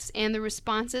 convicts, and the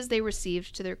responses they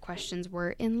received to their questions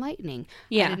were enlightening.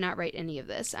 Yeah. I did not write any of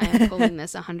this. I am pulling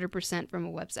this 100% from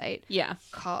a website. Yeah.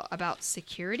 About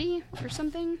security or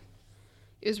something.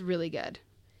 It was really good.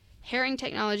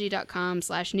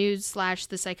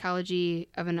 herringtechnology.com/news/the psychology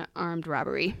of an armed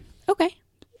robbery. Okay.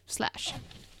 Slash.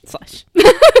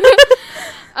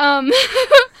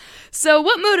 So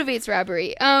what motivates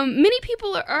robbery? Many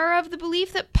people are of the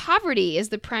belief that poverty is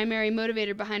the primary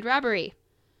motivator behind robbery.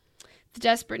 The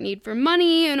desperate need for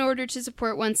money in order to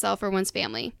support oneself or one's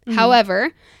family. Mm-hmm.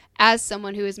 However, as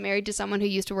someone who is married to someone who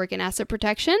used to work in asset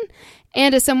protection,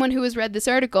 and as someone who has read this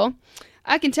article,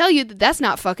 I can tell you that that's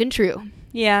not fucking true.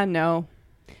 Yeah, no.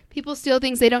 People steal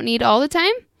things they don't need all the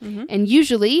time, and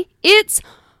usually it's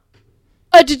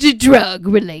drug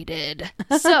related.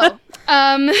 So,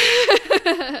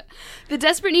 the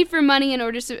desperate need for money in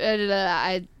order to...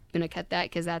 I'm going to cut that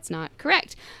because that's not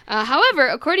correct. However,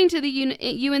 according to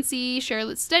the UNC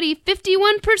Charlotte study,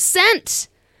 51%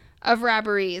 of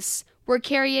robberies were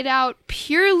carried out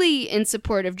purely in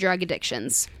support of drug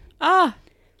addictions. Ah,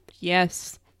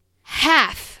 yes.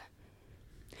 Half.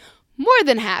 More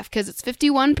than half, because it's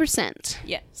 51%.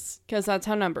 Yes, because that's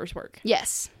how numbers work.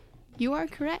 Yes. You are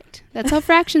correct. That's how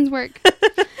fractions work.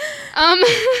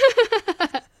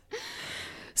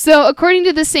 So, according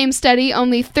to the same study,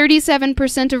 only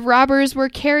 37% of robbers were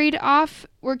carried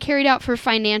out for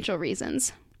financial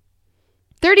reasons.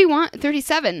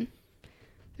 37.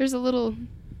 There's a little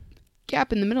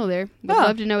gap in the middle there. Would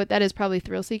love to know what that is. Probably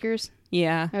thrill seekers.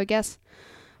 Yeah, I would guess.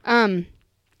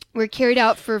 Were carried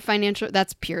out for financial...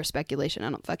 That's pure speculation. I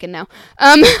don't fucking know.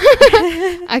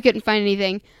 I couldn't find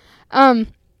anything. And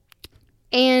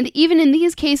even in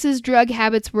these cases, drug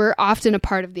habits were often a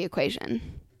part of the equation.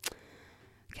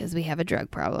 Because we have a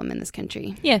drug problem in this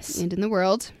country. Yes. And in the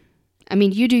world. I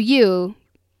mean, you do you.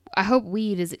 I hope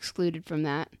weed is excluded from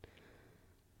that.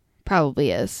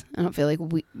 Probably is. I don't feel like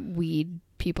weed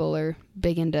people are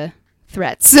big into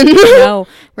threats and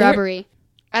robbery.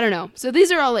 I don't know. So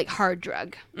these are all like hard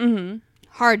drug. Mm-hmm.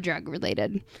 Hard drug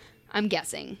related. I'm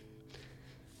guessing.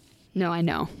 No, I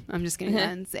know. I'm just going to go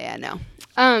ahead and say I know.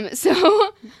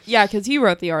 So yeah, because you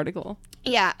wrote the article.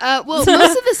 Yeah. Well,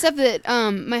 most of the stuff that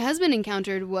my husband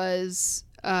encountered was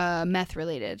meth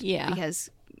related. Yeah. Because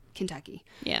Kentucky.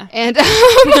 Yeah. And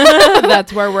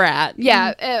that's where we're at.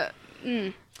 Yeah.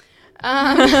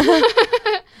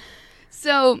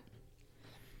 So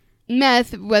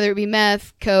meth, whether it be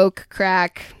meth, coke,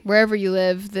 crack, wherever you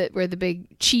live, where the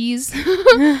big cheese,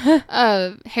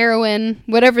 heroin,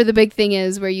 whatever the big thing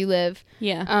is where you live.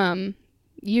 Yeah.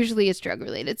 Usually it's drug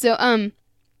related. So,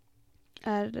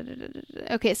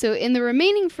 okay, so in the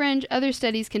remaining fringe, other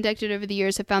studies conducted over the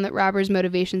years have found that robbers'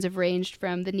 motivations have ranged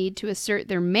from the need to assert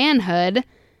their manhood,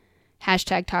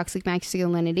 #toxic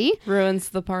masculinity. Ruins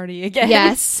the party again.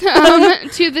 Yes.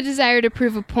 To the desire to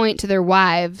prove a point to their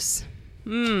wives.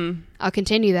 I'll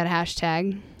continue that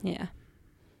hashtag. Yeah.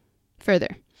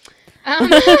 Further.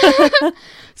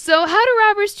 So how do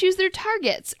robbers choose their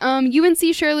targets?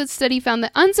 UNC Charlotte's study found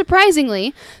that,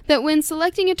 unsurprisingly, that when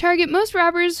selecting a target, most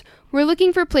robbers were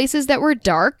looking for places that were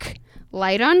dark,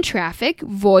 light on traffic,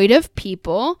 void of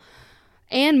people,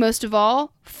 and most of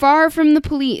all, far from the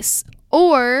police,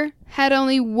 or had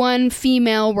only one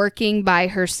female working by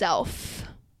herself,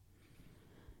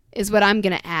 is what I'm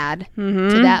going to add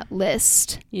to that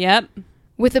list. Yep.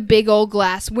 With a big old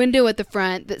glass window at the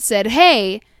front that said,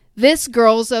 hey, this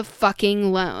girl's a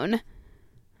fucking lone.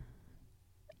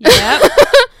 Yep.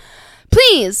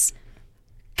 Please,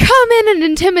 come in and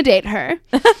intimidate her.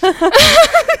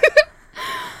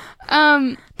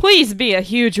 Please be a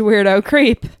huge weirdo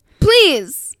creep.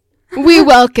 Please. We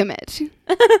welcome it.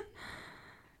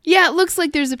 Yeah, it looks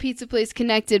like there's a pizza place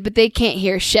connected, but they can't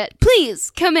hear shit.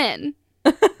 Please, come in.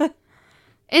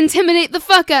 Intimidate the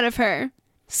fuck out of her.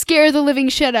 Scare the living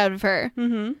shit out of her.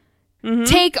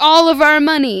 Take all of our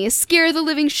money. Scare the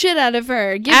living shit out of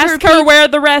her. Ask her where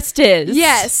the rest is.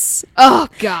 Yes. Oh,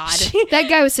 God. That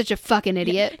guy was such a fucking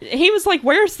idiot. He was like,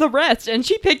 where's the rest? And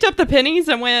she picked up the pennies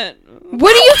and went...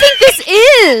 What do you think this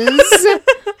is?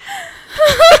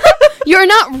 You're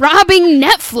not robbing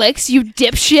Netflix, you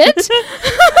dipshit.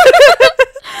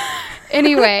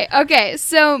 Anyway, okay,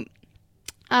 so...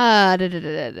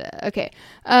 Okay.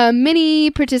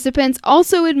 Many participants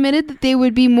also admitted that they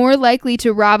would be more likely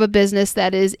to rob a business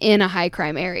that is in a high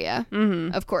crime area.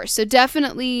 Of course. So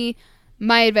definitely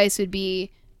my advice would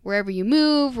be wherever you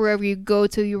move, wherever you go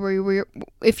to,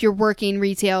 if you're working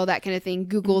retail, that kind of thing.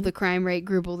 Google the crime rate.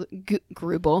 Gruble.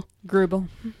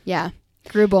 Yeah.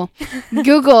 Gruble.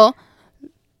 Google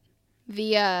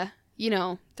the,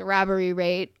 the robbery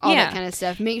rate, all that kind of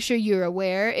stuff. Make sure you're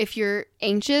aware. If you're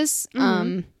anxious,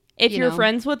 if you're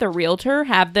friends with a realtor,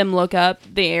 have them look up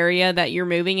the area that you're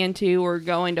moving into or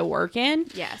going to work in.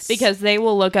 Yes. Because they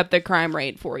will look up the crime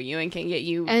rate for you and can get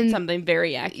you something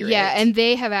very accurate. Yeah, and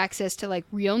they have access to like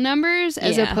real numbers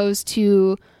as opposed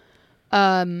to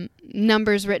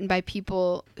numbers written by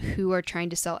people who are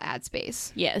trying to sell ad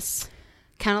space. Yes.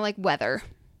 Kind of like weather.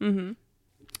 Mm-hmm.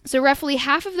 So roughly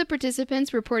half of the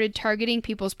participants reported targeting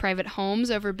people's private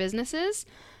homes over businesses.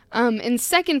 In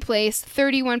second place,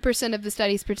 31% of the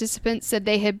study's participants said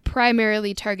they had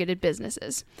primarily targeted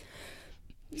businesses.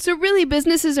 So really,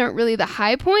 businesses aren't really the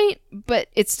high point, but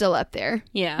it's still up there.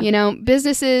 Yeah.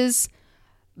 Businesses,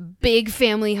 big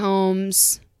family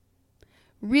homes.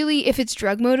 Really, if it's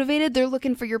drug motivated, they're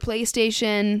looking for your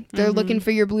PlayStation. They're looking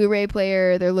for your Blu-ray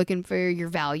player. They're looking for your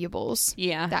valuables.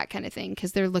 Yeah. That kind of thing,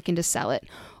 because they're looking to sell it.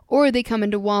 Or they come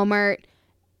into Walmart,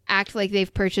 act like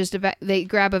they've purchased they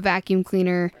grab a vacuum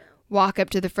cleaner, walk up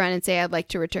to the front and say, "I'd like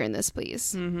to return this,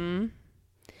 please." Mm-hmm.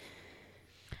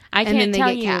 And then they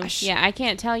get cash. Yeah, I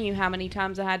can't tell you how many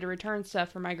times I had to return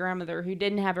stuff for my grandmother who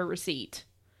didn't have a receipt.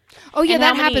 Oh yeah,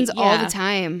 that happens all the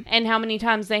time. And how many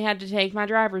times they had to take my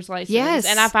driver's license. Yes.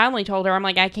 And I finally told her, I'm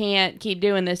like, I can't keep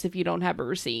doing this if you don't have a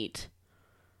receipt.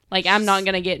 Like, I'm not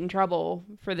going to get in trouble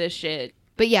for this shit.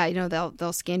 But yeah,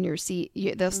 they'll scan your receipt.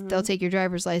 They'll take your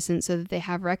driver's license so that they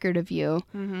have record of you.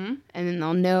 Mm-hmm. And then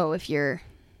they'll know if you're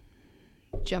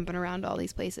jumping around all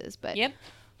these places. But yep.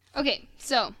 Okay,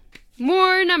 so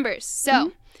more numbers.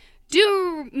 So,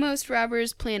 do most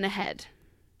robbers plan ahead?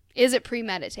 Is it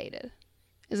premeditated?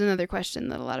 Is another question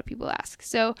that a lot of people ask.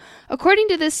 So, according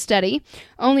to this study,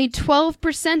 only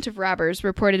 12% of robbers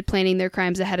reported planning their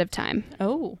crimes ahead of time.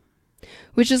 Oh.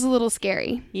 Which is a little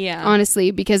scary. Yeah.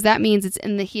 Honestly, because that means it's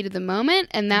in the heat of the moment,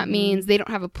 and that means they don't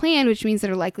have a plan, which means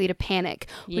they're likely to panic,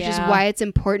 which is why it's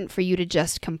important for you to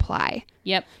just comply.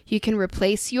 Yep. You can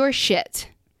replace your shit.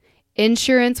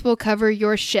 Insurance will cover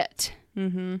your shit.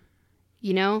 Mm-hmm.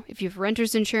 If you have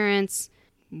renter's insurance,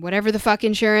 whatever the fuck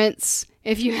insurance,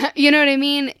 if you you know what I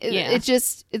mean?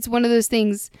 It's one of those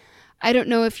things. I don't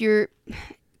know if you're,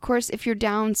 of course, if you're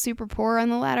down super poor on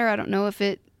the ladder, I don't know.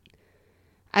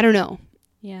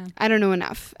 Yeah. I don't know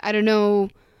enough. I don't know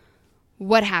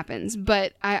what happens,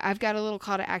 but I've got a little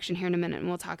call to action here in a minute, and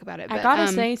we'll talk about it. But, I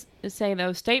gotta say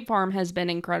though, State Farm has been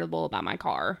incredible about my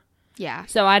car. Yeah.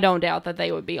 So I don't doubt that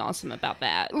they would be awesome about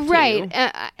that. Right.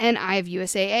 And I have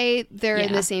USAA. They're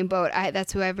in the same boat.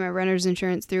 That's who I have my renter's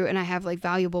insurance through, and I have like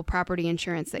valuable property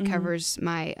insurance that covers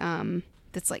my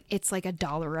it's like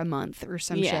 $1 a month or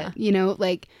some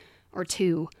shit. Or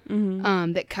two,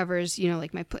 that covers,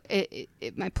 like my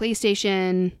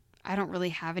PlayStation. I don't really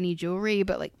have any jewelry,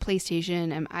 but like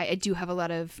PlayStation, and I do have a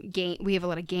lot of we have a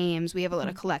lot of games, we have a lot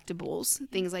of collectibles,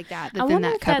 things like that. I wonder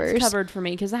if that's covered for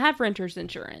me because I have renter's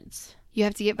insurance. You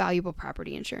have to get valuable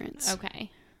property insurance. Okay.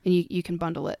 And you can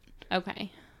bundle it.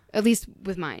 Okay. At least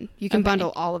with mine, you can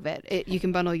bundle all of it. You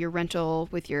can bundle your rental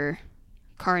with your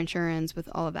car insurance, with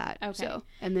all of that. Okay. So,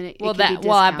 and then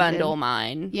I bundle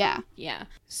mine. Yeah. Yeah.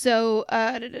 So,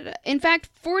 in fact,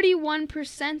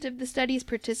 41% of the study's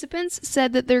participants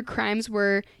said that their crimes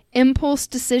were impulse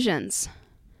decisions,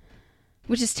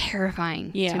 which is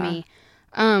terrifying to me.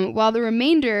 While the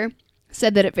remainder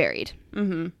said that it varied,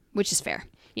 which is fair.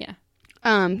 Yeah.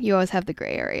 You always have the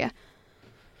gray area.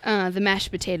 The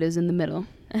mashed potatoes in the middle,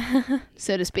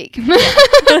 so to speak.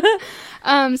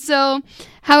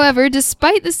 However,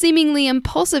 despite the seemingly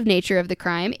impulsive nature of the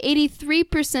crime,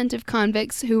 83% of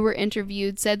convicts who were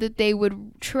interviewed said that they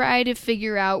would try to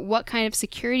figure out what kind of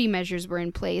security measures were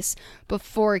in place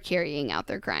before carrying out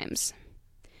their crimes.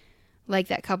 Like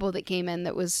that couple that came in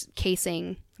that was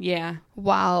casing. Yeah.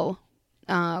 While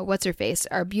what's-her-face,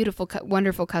 our beautiful,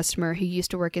 wonderful customer who used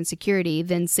to work in security,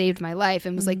 then saved my life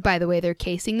and was like, by the way, they're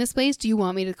casing this place. Do you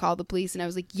want me to call the police? And I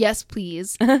was like, yes,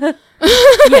 please. Yeah.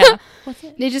 What's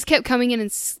it? They just kept coming in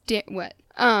and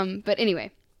but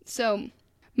anyway, so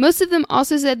most of them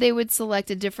also said they would select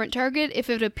a different target if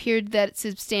it appeared that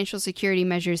substantial security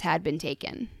measures had been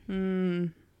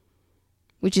taken.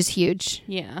 Which is huge.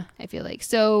 Yeah. I feel like.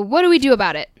 So what do we do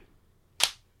about it?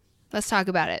 Let's talk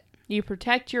about it. You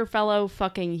protect your fellow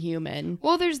fucking human.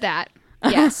 Well, there's that.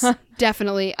 Yes,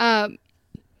 definitely.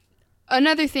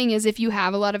 Another thing is if you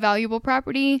have a lot of valuable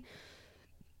property,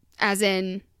 as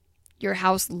in your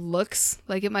house looks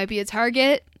like it might be a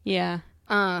target. Yeah.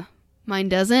 Mine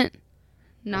doesn't.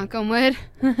 Knock on wood.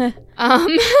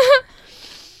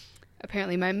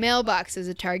 Apparently my mailbox is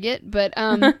a target, but,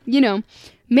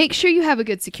 make sure you have a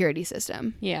good security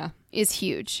system. Yeah. Is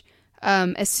huge.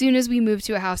 As soon as we move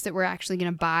to a house that we're actually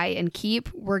going to buy and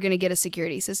keep, we're going to get a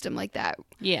security system like that.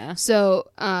 Yeah. So,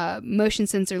 motion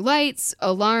sensor lights,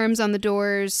 alarms on the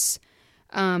doors,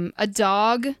 a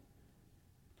dog,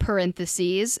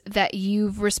 parentheses, that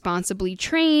you've responsibly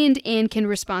trained and can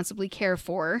responsibly care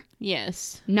for.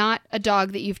 Yes. Not a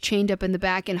dog that you've chained up in the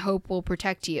back and hope will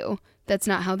protect you. That's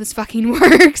not how this fucking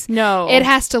works. No. It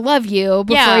has to love you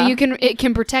before it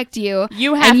can protect you.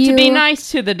 You have to be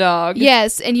nice to the dog.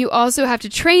 Yes, and you also have to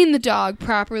train the dog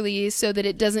properly so that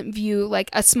it doesn't view like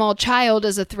a small child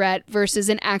as a threat versus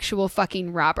an actual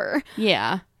fucking robber.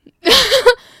 Yeah.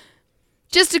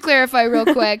 Just to clarify real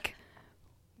quick,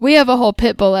 we have a whole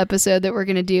Pitbull episode that we're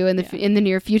going to do in the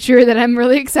near future that I'm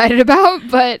really excited about,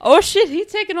 but... Oh shit, he's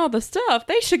taking all the stuff.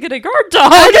 They should get a guard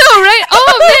dog. I know, right?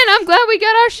 Oh man, I'm glad we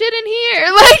got our shit in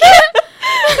here. Like...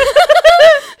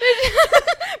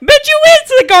 Bet you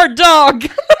it's the guard dog.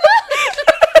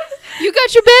 You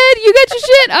got your bed, you got your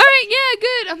shit. All right, yeah,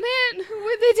 good. Oh man,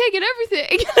 they taking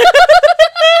everything.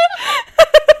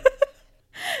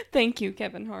 Thank you,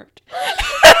 Kevin Hart. Oh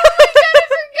my god, I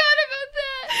forgot about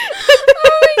that.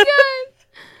 Oh my god.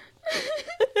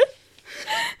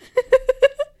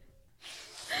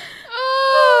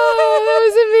 Oh, that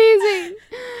was amazing.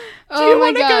 Do you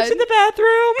want to go to the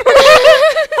bathroom?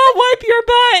 I'll wipe your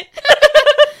butt.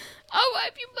 I'll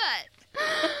wipe your butt.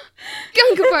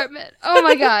 Gun compartment. Oh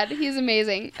my god, he's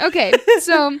amazing. Okay,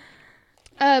 so,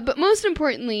 but most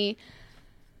importantly,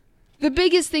 the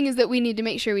biggest thing is that we need to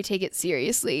make sure we take it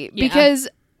seriously. Yeah. Because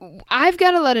I've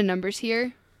got a lot of numbers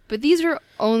here, but these are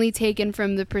only taken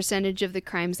from the percentage of the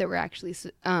crimes that were actually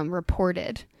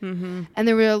reported. Mm-hmm. And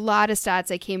there were a lot of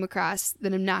stats I came across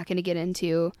that I'm not going to get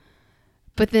into,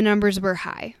 but the numbers were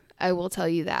high. I will tell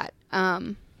you that.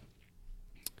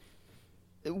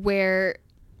 Where,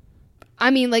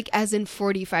 I mean, like, as in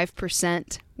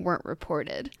 45% weren't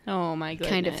reported. Oh, my goodness.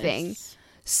 Kind of thing.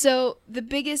 So the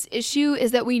biggest issue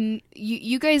is that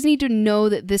you guys need to know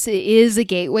that this is a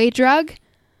gateway drug.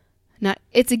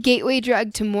 It's a gateway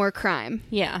drug to more crime.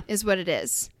 Yeah. Is what it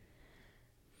is.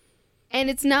 And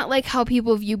it's not like how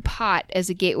people view pot as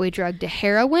a gateway drug to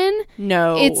heroin.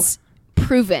 No. It's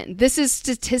proven. This is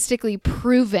statistically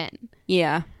proven.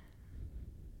 Yeah.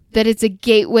 That it's a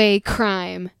gateway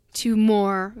crime to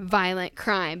more violent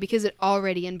crime because it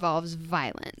already involves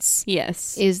violence.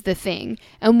 Yes. Is the thing.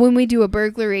 And when we do a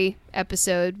burglary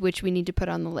episode, which we need to put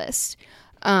on the list,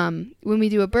 when we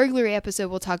do a burglary episode,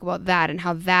 we'll talk about that and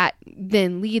how that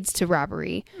then leads to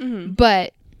robbery. Mm-hmm.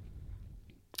 But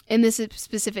in this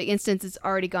specific instance, it's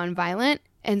already gone violent.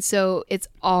 And so it's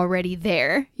already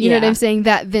there. You know what I'm saying?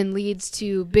 That then leads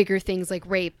to bigger things like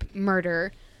rape,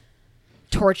 murder,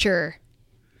 torture,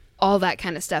 all that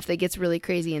kind of stuff that gets really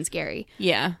crazy and scary.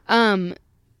 Yeah.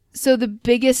 So the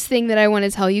biggest thing that I want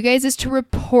to tell you guys is to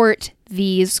report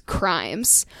these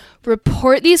crimes.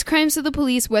 Report these crimes to the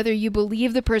police, whether you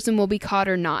believe the person will be caught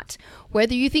or not,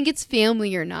 whether you think it's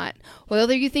family or not,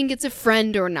 whether you think it's a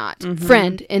friend or not. Mm-hmm.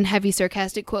 Friend in heavy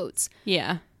sarcastic quotes.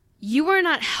 Yeah. You are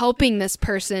not helping this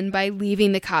person by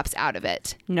leaving the cops out of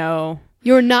it. No.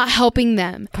 You're not helping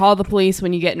them. Call the police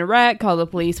when you get in a wreck. Call the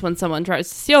police when someone tries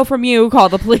to steal from you. Call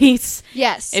the police.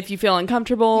 Yes. If you feel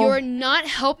uncomfortable. You're not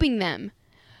helping them.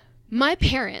 My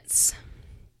parents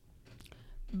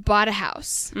bought a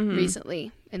house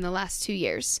recently in the last 2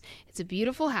 years. It's a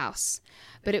beautiful house,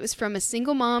 but it was from a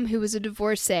single mom who was a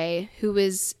divorcee who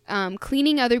was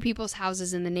cleaning other people's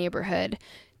houses in the neighborhood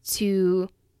to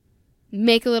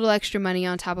make a little extra money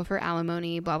on top of her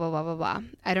alimony, blah, blah, blah, blah, blah.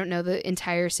 I don't know the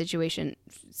entire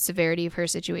severity of her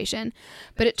situation,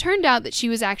 but it turned out that she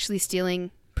was actually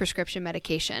stealing prescription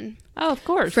medication. Oh, of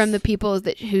course. From the people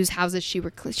whose houses she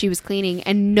was cleaning,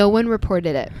 and no one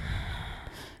reported it.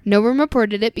 No one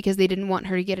reported it because they didn't want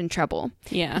her to get in trouble.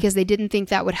 Yeah. Because they didn't think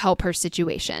that would help her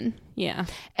situation. Yeah.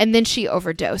 And then she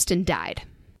overdosed and died.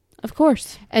 Of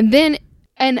course. And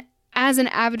as an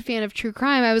avid fan of true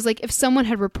crime, I was like, if someone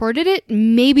had reported it,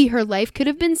 maybe her life could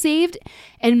have been saved,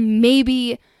 and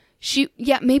maybe she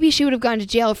would have gone to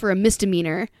jail for a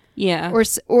misdemeanor. Yeah.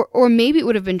 Or maybe it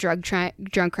would have been drunk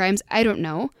crimes. I don't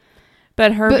know.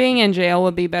 But being in jail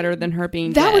would be better than her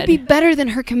being dead. That would be better than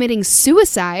her committing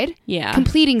suicide. Yeah.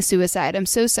 Completing suicide. I'm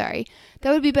so sorry.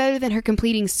 That would be better than her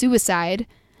completing suicide.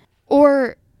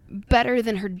 Or better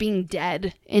than her being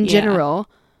dead in general.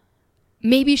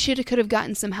 Maybe she could have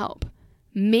gotten some help.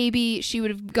 Maybe she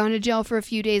would have gone to jail for a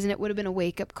few days and it would have been a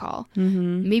wake-up call.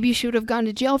 Mm-hmm. Maybe she would have gone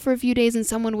to jail for a few days and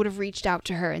someone would have reached out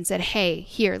to her and said, hey,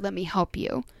 here, let me help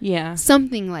you. Yeah.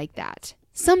 Something like that.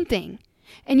 Something.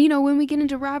 And, you know, when we get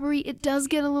into robbery, it does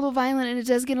get a little violent and it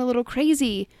does get a little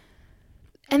crazy.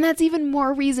 And that's even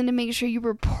more reason to make sure you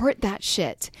report that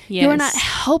shit. Yes. You're not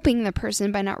helping the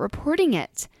person by not reporting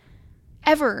it.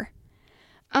 Ever.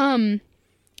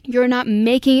 You're not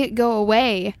making it go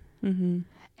away. Mm-hmm.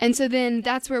 And so then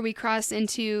that's where we cross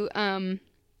into...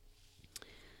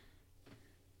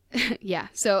 yeah,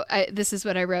 so this is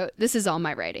what I wrote. This is all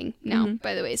my writing now,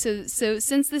 by the way. So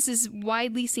since this is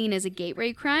widely seen as a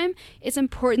gateway crime, it's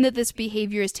important that this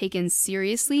behavior is taken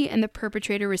seriously and the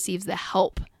perpetrator receives the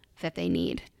help that they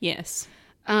need. Yes.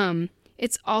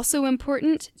 It's also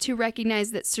important to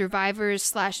recognize that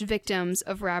survivors/victims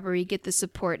of robbery get the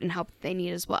support and help that they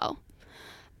need as well.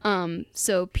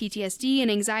 So PTSD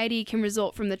and anxiety can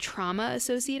result from the trauma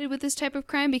associated with this type of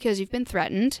crime because you've been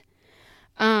threatened.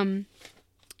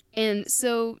 And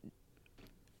so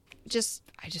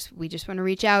we just want to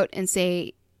reach out and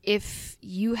say, if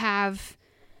you have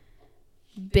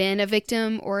been a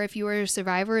victim or if you are a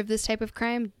survivor of this type of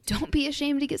crime, don't be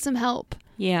ashamed to get some help.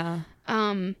 Yeah.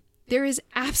 There is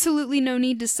absolutely no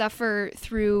need to suffer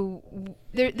through,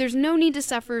 there's no need to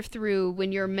suffer through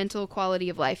when your mental quality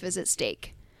of life is at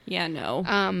stake. Yeah,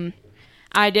 no.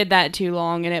 I did that too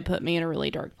long and it put me in a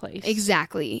really dark place.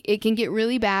 Exactly. It can get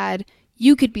really bad.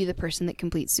 You could be the person that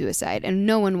completes suicide, and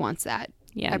no one wants that.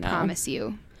 Yeah, I promise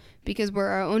you. Because we're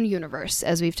our own universe,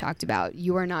 as we've talked about.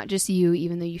 You are not just you,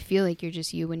 even though you feel like you're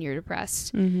just you when you're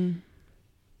depressed. Mm-hmm.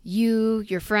 You,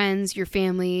 your friends, your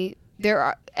family,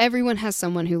 everyone has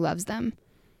someone who loves them.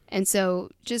 And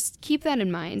so just keep that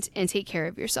in mind and take care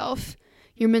of yourself.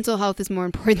 Your mental health is more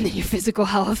important than your physical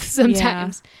health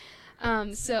sometimes. Yeah.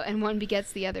 And one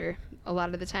begets the other a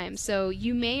lot of the time. So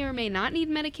you may or may not need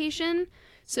medication.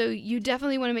 So you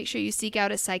definitely want to make sure you seek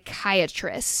out a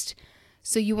psychiatrist.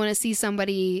 So you want to see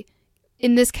somebody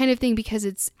in this kind of thing because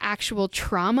it's actual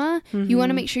trauma. Mm-hmm. You want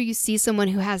to make sure you see someone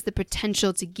who has the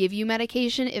potential to give you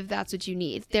medication if that's what you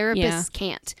need. Therapists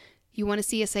can't. You want to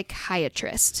see a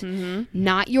psychiatrist,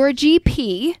 not your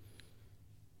GP.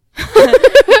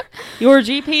 Your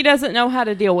GP doesn't know how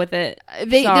to deal with it.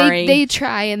 They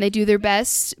try and they do their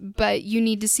best, but you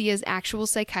need to see an actual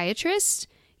psychiatrist.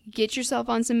 Get yourself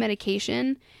on some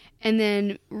medication, and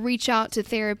then reach out to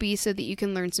therapy so that you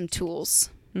can learn some tools.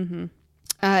 Mm-hmm.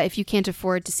 If you can't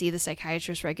afford to see the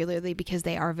psychiatrist regularly because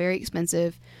they are very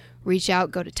expensive, reach out,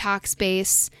 go to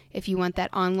Talkspace if you want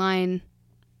that online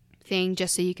thing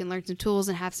just so you can learn some tools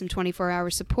and have some 24-hour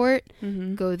support.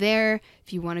 Mm-hmm. Go there.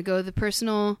 If you want to go the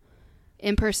personal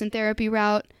in-person therapy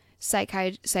route,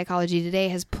 Psychology Today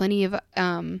has plenty of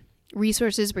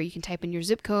resources where you can type in your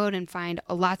zip code and find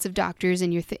lots of doctors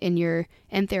and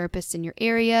therapists in your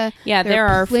area. Yeah, there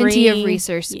are plenty of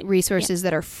resources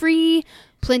that are free,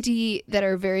 plenty that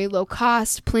are very low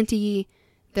cost, plenty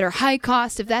that are high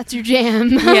cost if that's your jam.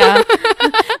 Yeah.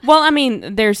 Well, I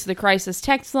mean, there's the crisis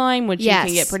text line, which you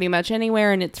can get pretty much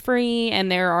anywhere and it's free.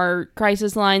 And there are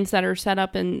crisis lines that are set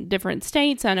up in different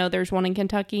states. I know there's one in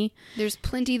Kentucky. There's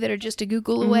plenty that are just a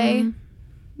Google away.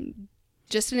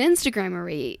 Just an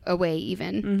Instagram away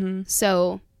even. Mm-hmm.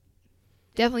 So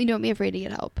definitely don't be afraid to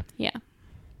get help. Yeah.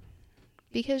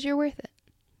 Because you're worth it.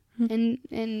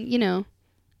 Mm-hmm. And you know,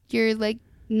 you're like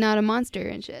not a monster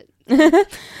and shit.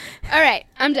 All right,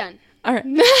 I'm done. All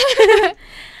right.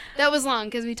 That was long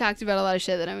because we talked about a lot of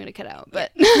shit that I'm going to cut out.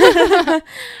 But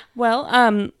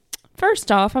well,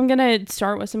 first off, I'm going to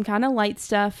start with some kind of light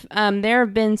stuff. There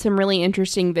have been some really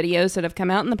interesting videos that have come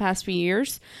out in the past few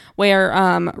years where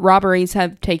robberies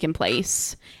have taken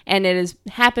place. And it has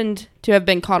happened to have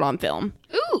been caught on film.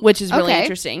 Ooh, which is really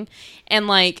interesting. And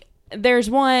like, there's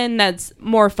one that's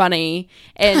more funny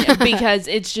and because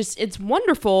it's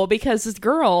wonderful because this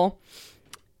girl,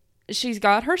 she's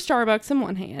got her Starbucks in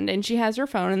one hand and she has her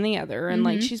phone in the other and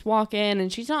like she's walking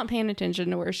and she's not paying attention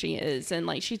to where she is and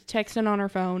like she's texting on her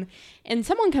phone and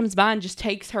someone comes by and just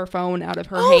takes her phone out of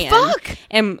her hand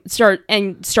and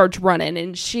starts running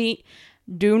and she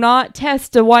do not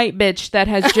test a white bitch that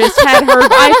has just had her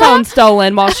iPhone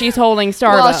stolen while she's holding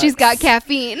Starbucks. While she's got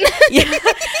caffeine. Yeah.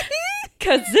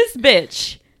 Because this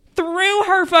bitch threw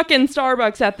her fucking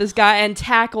Starbucks at this guy and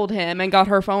tackled him and got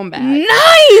her phone back.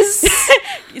 Nice!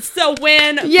 So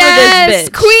win for this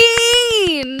bitch.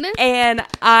 Queen! And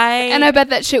I bet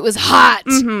that shit was hot.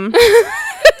 Mm-hmm.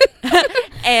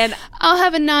 And I'll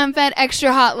have a non-fat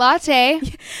extra hot latte.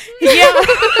 Yeah.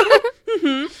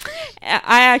 Mm-hmm.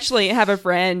 I actually have a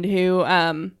friend who,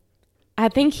 I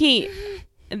think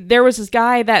there was this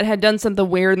guy that had done something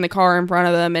weird in the car in front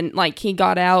of them and like he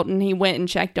got out and he went and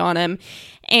checked on him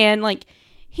and like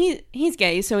he's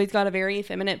gay, so he's got a very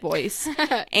effeminate voice.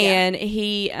 And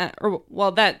he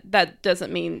that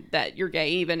doesn't mean that you're gay,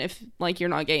 even if like you're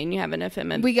not gay and you have an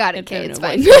effeminate. We got it, Kay. It's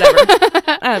fine.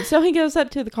 Whatever. So he goes up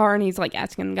to the car and he's like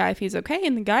asking the guy if he's okay,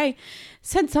 and the guy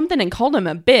said something and called him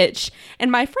a bitch.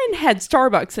 And my friend had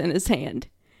Starbucks in his hand,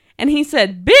 and he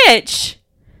said, "Bitch,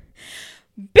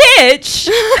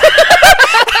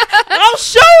 I'll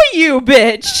show you,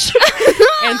 bitch,"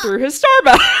 and threw his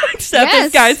Starbucks at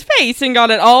this guy's face and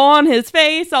got it all on his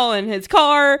face, all in his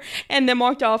car, and then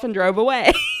walked off and drove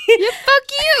away. Yeah, fuck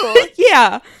you.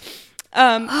 Yeah.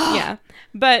 Yeah.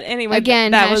 But anyway,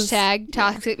 again, hashtag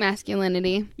toxic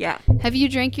masculinity. Yeah. Have you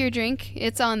drank your drink?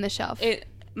 It's on the shelf.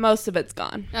 Most of it's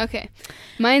gone. Okay.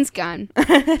 Mine's gone.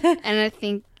 And I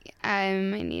think I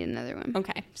might need another one.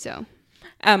 Okay. So.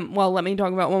 Well, let me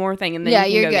talk about one more thing, and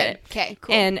then you're good. Get it. Okay,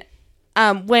 cool. And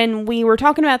when we were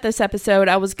talking about this episode,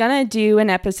 I was gonna do an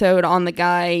episode on the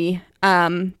guy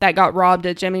that got robbed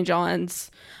at Jimmy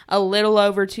John's a little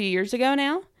over 2 years ago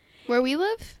now. Where we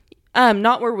live?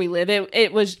 Not where we live.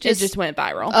 It just went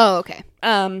viral. Oh, okay.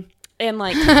 And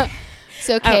like,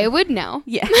 so Kay would know.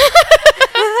 Yeah.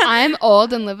 I'm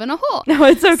old and live in a hole. No,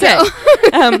 it's okay.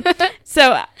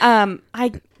 So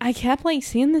I kept like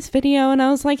seeing this video and I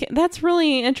was like, that's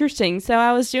really interesting. So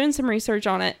I was doing some research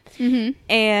on it,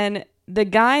 and the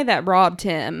guy that robbed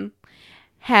him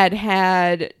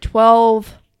had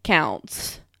 12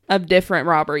 counts of different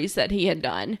robberies that he had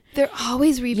done. They're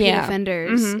always repeat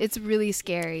offenders. It's really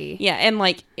scary. Yeah, and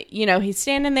like, you know, he's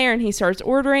standing there and he starts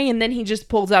ordering, and then he just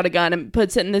pulls out a gun and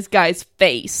puts it in this guy's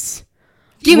face.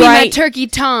 Give me my turkey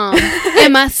tom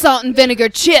and my salt and vinegar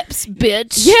chips,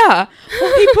 bitch. Yeah.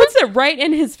 Well, he puts it right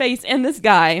in his face, and this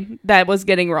guy that was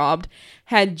getting robbed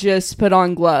had just put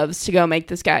on gloves to go make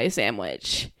this guy a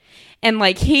sandwich. And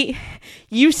like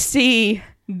you see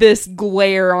this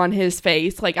glare on his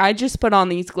face. Like, I just put on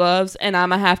these gloves and I'm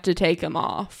gonna have to take them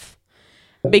off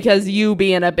because you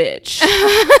being a bitch.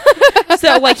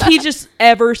 So like, he just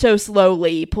ever so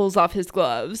slowly pulls off his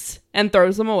gloves and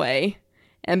throws them away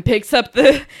and picks up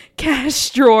the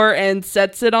cash drawer and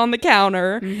sets it on the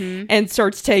counter and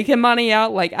starts taking money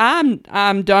out. Like,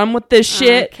 I'm done with this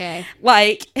shit. Okay.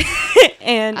 Like,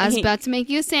 and I was about to make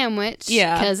you a sandwich.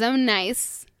 Yeah. Because I'm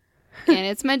nice. And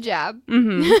it's my job.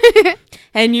 And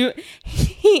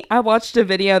I watched a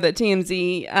video that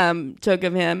TMZ took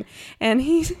of him, and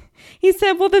he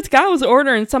said, well, this guy was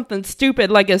ordering something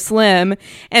stupid like a Slim,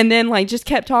 and then like just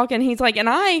kept talking. He's like, and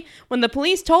when the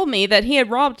police told me that he had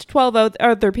robbed 12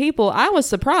 other people, I was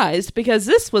surprised because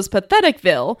this was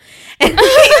Patheticville. And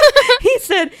he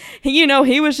said, you know,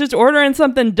 he was just ordering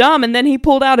something dumb, and then he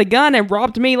pulled out a gun and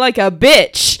robbed me like a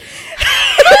bitch.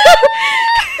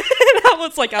 And I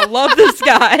was like, I love this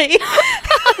guy.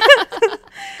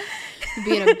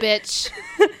 Being a bitch,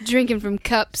 drinking from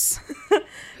cups. Who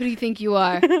do you think you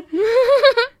are?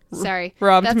 Sorry.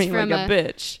 Robbed me like a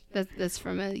bitch. That's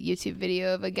from a YouTube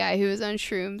video of a guy who was on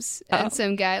shrooms. And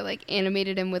some guy like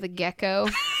animated him with a gecko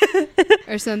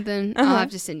or something. I'll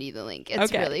have to send you the link.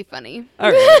 It's really funny.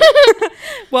 All right.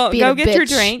 Well, go get your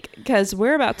bitch. drink because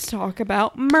we're about to talk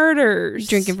about murders.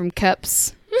 Drinking from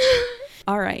cups.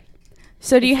 All right.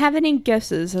 So do you have any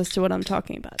guesses as to what I'm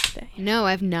talking about today? No,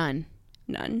 I have none.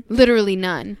 None? Literally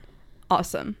none.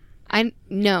 Awesome.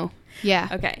 No. Yeah.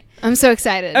 Okay. I'm so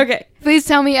excited. Okay. Please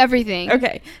tell me everything.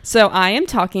 Okay. So I am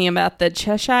talking about the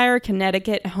Cheshire,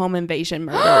 Connecticut home invasion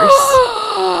murders.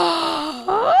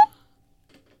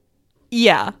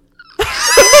 Yeah.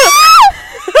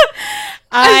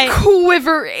 I'm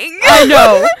quivering. I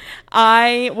know.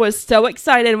 I was so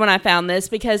excited when I found this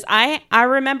because I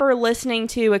remember listening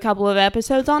to a couple of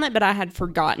episodes on it, but I had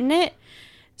forgotten it.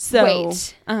 So,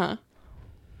 wait.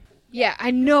 Yeah,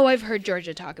 I know I've heard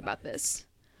Georgia talk about this.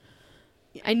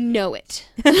 I know it.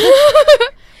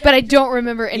 But I don't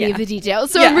remember any of the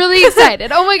details, so I'm really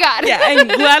excited. Oh my God. Yeah, and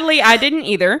gladly I didn't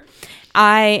either.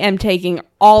 I am taking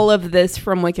all of this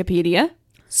from Wikipedia.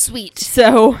 Sweet.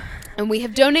 So... And we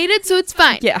have donated, so it's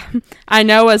fine. Yeah. I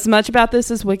know as much about this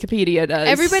as Wikipedia does.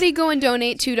 Everybody go and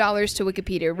donate $2 to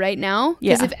Wikipedia right now.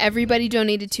 Because if everybody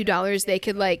donated $2, they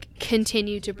could, like,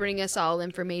 continue to bring us all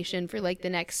information for, like, the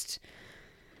next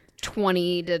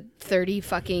 20 to 30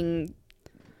 fucking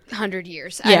 100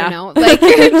 years. I don't know. Like,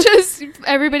 just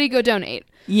everybody go donate.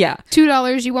 Yeah.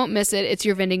 $2, you won't miss it. It's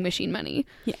your vending machine money.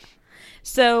 Yeah.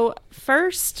 So,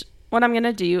 first, what I'm going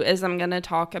to do is I'm going to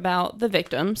talk about the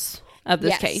victims of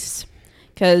this case,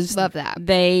 because love that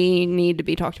they need to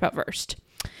be talked about first.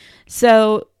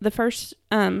 So the first,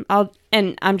 I'm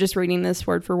just reading this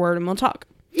word for word, and we'll talk.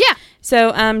 Yeah.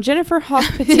 So Jennifer Hawk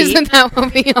Petit. Isn't that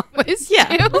what we always do?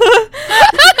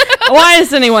 Why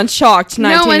is anyone shocked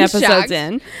 19 one's episodes shocked.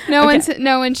 in? No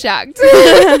one's shocked.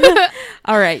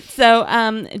 All right. So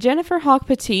Jennifer Hawk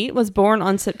Petit was born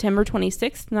on September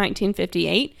 26,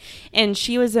 1958, and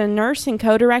she was a nurse and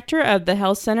co-director of the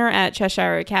health center at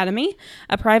Cheshire Academy,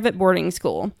 a private boarding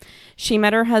school. She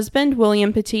met her husband,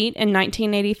 William Petit, in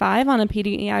 1985 on a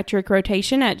pediatric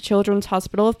rotation at Children's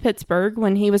Hospital of Pittsburgh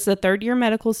when he was a third-year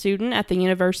medical student at the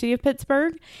University of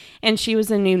Pittsburgh, and she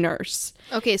was a new nurse.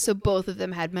 Okay, so both of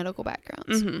them had medical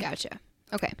backgrounds. Mm-hmm. Gotcha.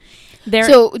 Okay.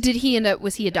 So did he end up,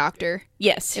 was he a doctor?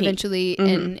 Yes. Eventually,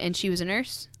 and she was a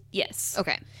nurse? Yes.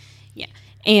 Okay. Yeah.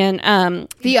 And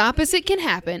the opposite can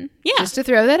happen. Yeah. Just to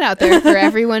throw that out there for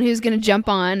everyone who's going to jump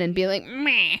on and be like,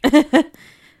 meh.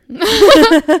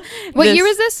 What year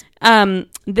was this?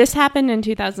 This happened in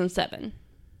 2007.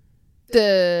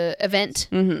 The event?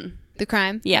 Mm-hmm. The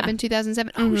crime? Yeah. Happened in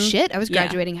 2007? Oh, shit. I was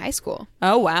graduating high school.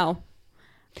 Oh, wow.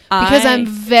 Because I'm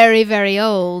very, very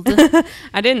old.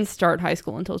 I didn't start high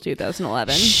school until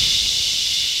 2011.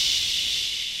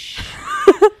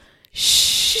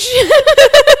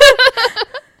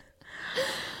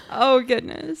 Oh,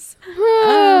 goodness.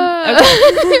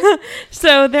 Okay.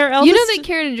 So their eldest... You know that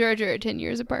Karen and George are 10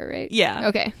 years apart, right? Yeah.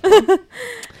 Okay.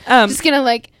 Just gonna,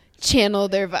 like, channel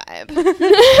their vibe.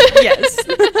 Yes.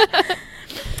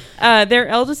 Their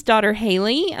eldest daughter,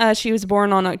 Haley, she was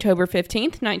born on October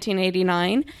 15th,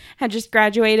 1989, had just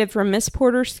graduated from Miss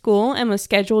Porter's school and was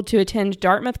scheduled to attend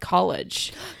Dartmouth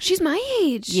College. She's my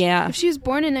age. Yeah. If she was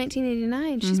born in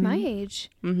 1989, she's my age.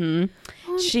 Mm-hmm.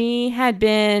 She had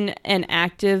been an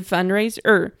active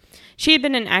fundraiser,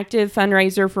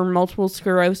 for multiple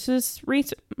sclerosis,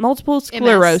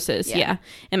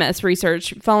 MS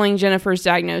research, following Jennifer's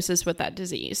diagnosis with that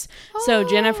disease. Oh. So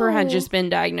Jennifer had just been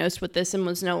diagnosed with this and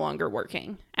was no longer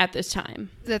working at this time.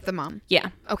 Is that the mom? Yeah.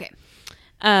 Okay.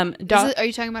 Are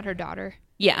you talking about her daughter?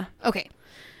 Yeah. Okay.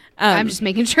 I'm just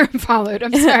making sure I'm followed.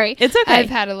 I'm sorry. It's okay. I've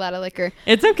had a lot of liquor.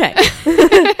 It's okay.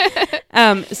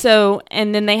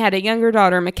 And then they had a younger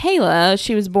daughter, Michaela.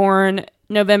 She was born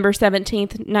November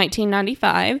 17th,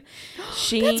 1995.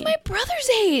 That's my brother's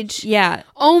age. Yeah.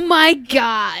 Oh my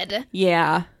God.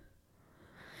 Yeah.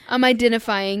 I'm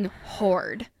identifying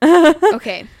horde.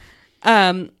 Okay.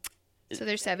 So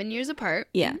they're 7 years apart.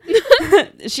 Yeah.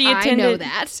 I know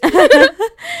that.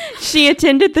 She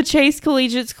attended the Chase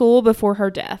Collegiate School before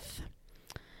her death.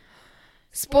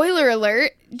 Spoiler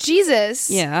alert.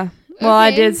 Jesus. Yeah. Well,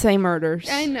 okay. I did say murders.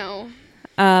 I know.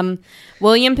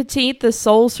 William Petit, the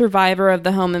sole survivor of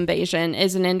the home invasion,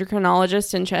 is an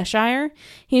endocrinologist in Cheshire.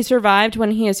 He survived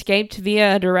when he escaped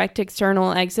via a direct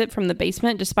external exit from the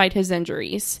basement despite his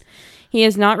injuries. He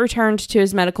has not returned to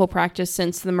his medical practice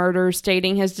since the murder,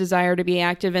 stating his desire to be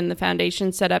active in the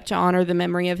foundation set up to honor the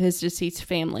memory of his deceased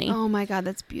family. Oh my God,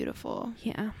 that's beautiful.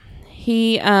 Yeah.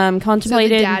 He contemplated...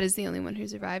 So the dad is the only one who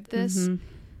survived this? Mm-hmm.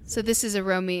 So this is a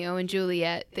Romeo and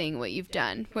Juliet thing, what you've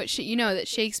done. You know that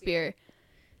Shakespeare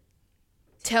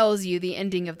tells you the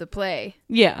ending of the play.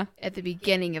 Yeah. At the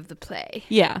beginning of the play.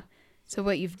 Yeah. So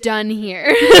what you've done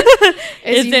here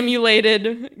is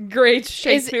emulated great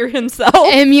Shakespeare himself.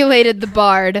 Emulated the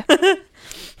bard.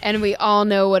 And we all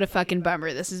know what a fucking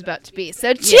bummer this is about to be.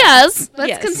 So cheers.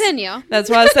 Let's continue. That's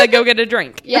why I said go get a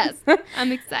drink. Yes.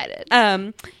 I'm excited.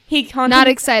 Not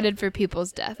excited for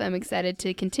people's death. I'm excited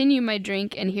to continue my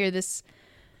drink and hear this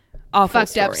awful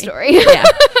fucked up story. Yeah.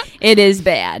 It is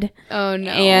bad. Oh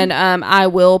no. And I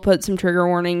will put some trigger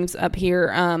warnings up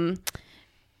here.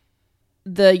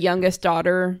 The youngest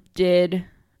daughter did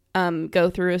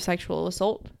go through a sexual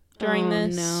assault during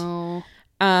this. No.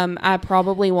 I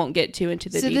probably won't get too into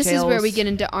the details. So this is where we get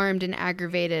into armed and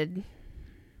aggravated.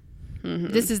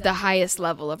 Mm-hmm. This is the highest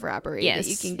level of robbery that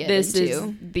you can get into. This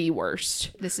is the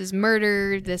worst. This is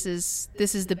murder. This is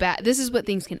the bad. This is what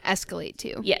things can escalate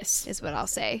to. Yes. Is what I'll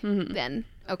say then.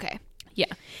 Okay.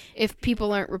 Yeah. If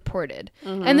people aren't reported.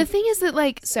 Mm-hmm. And the thing is that,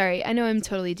 like, sorry, I know I'm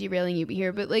totally derailing you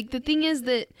here, but, like, the thing is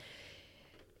that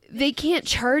they can't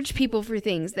charge people for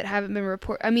things that haven't been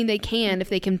reported. I mean, they can if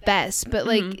they confess, but,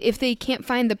 like, if they can't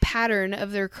find the pattern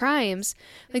of their crimes,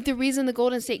 like, the reason the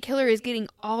Golden State Killer is getting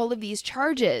all of these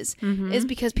charges is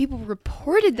because people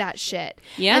reported that shit.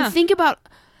 Yeah. And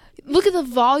look at the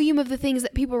volume of the things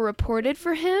that people reported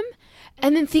for him,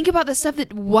 and then think about the stuff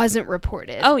that wasn't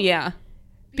reported. Oh, yeah.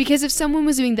 Because if someone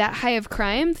was doing that high of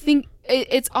crime,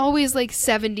 it's always like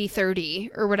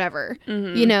 70-30 or whatever,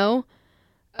 you know?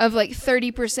 Of like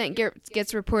 30%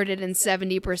 gets reported and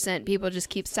 70% people just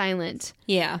keep silent.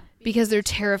 Yeah. Because they're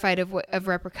terrified of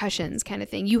repercussions kind of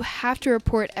thing. You have to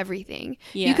report everything.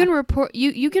 Yeah. You can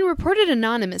report it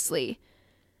anonymously.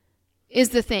 is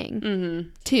the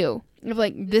thing, too. Of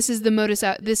like, this is the modus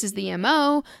out, this is the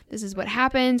MO, this is what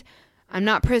happened. I'm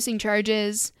not pressing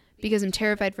charges because I'm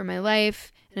terrified for my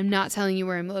life, and I'm not telling you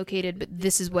where I'm located, but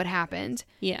this is what happened.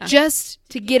 Yeah. Just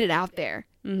to get it out there,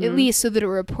 at least, so that a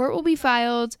report will be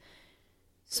filed,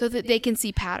 so that they can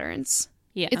see patterns.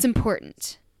 Yeah. It's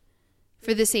important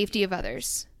for the safety of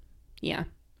others. Yeah.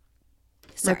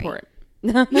 Sorry. Report.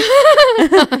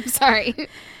 I'm sorry.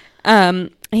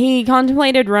 He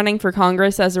contemplated running for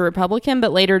Congress as a Republican,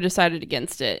 but later decided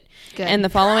against it. Good. And the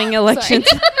following elections...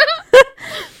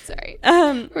 Sorry.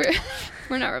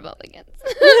 We're not Republicans.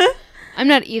 I'm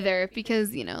not either,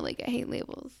 because, you know, like, I hate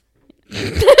labels.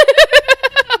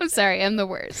 I'm sorry, I'm the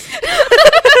worst.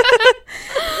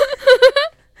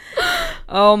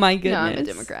 Oh my goodness. No, I'm a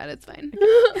Democrat, it's fine.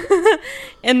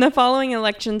 In the following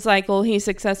election cycle, he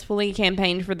successfully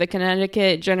campaigned for the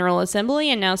Connecticut General Assembly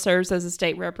and now serves as a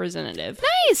state representative.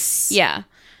 Nice! Yeah.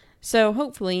 So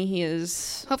hopefully he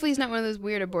is... Hopefully he's not one of those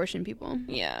weird abortion people.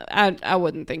 Yeah, I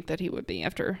wouldn't think that he would be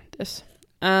after this.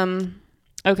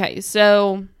 Okay,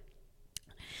 so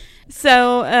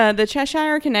the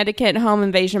Cheshire, Connecticut home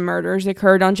invasion murders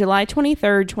occurred on July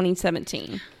 23rd,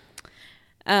 2017.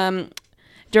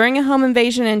 During a home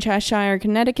invasion in Cheshire,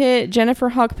 Connecticut, Jennifer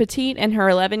Hawk Petite and her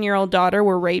 11-year-old daughter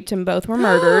were raped and both were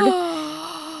murdered,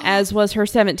 as was her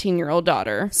 17-year-old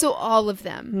daughter. So all of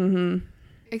them. Mm-hmm.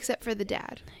 Except for the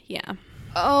dad. Yeah.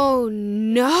 Oh,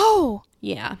 no.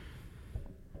 Yeah.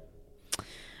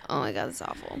 Oh, my God, that's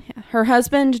awful. Yeah. Her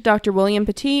husband, Dr. William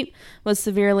Petite, was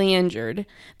severely injured.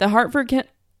 The Hartford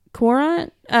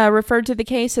Courant referred to the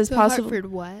case as possible... Hartford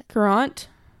what? Courant. Courant. Courant.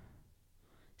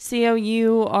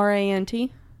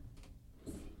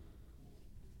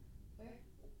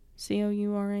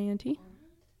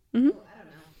 Mm-hmm. Oh, I don't know.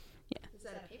 Yeah. Is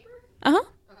that a paper? Uh-huh.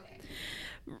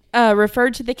 Okay.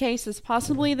 Referred to the case as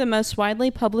possibly the most widely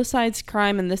publicized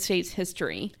crime in the state's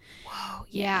history. Whoa,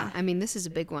 yeah. I mean, this is a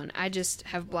big one. I just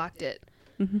have blocked it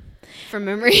from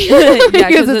memory. Yeah,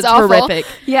 because it's horrific.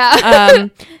 Yeah.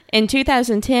 In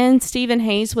 2010, Stephen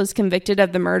Hayes was convicted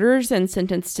of the murders and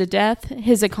sentenced to death.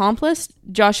 His accomplice,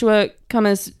 Joshua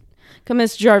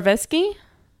Komisarjevsky?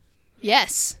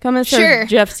 Yes.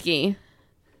 Komisarjevsky.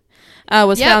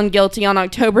 Was found guilty on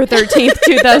October 13th,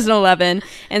 2011,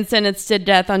 and sentenced to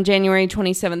death on January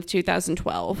 27th,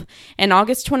 2012. In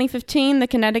August 2015, the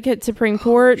Connecticut Supreme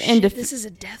Court... this is a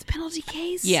death penalty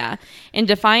case? Yeah. In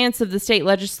defiance of the state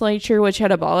legislature, which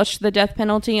had abolished the death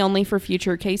penalty only for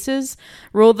future cases,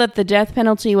 ruled that the death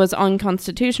penalty was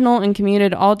unconstitutional and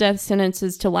commuted all death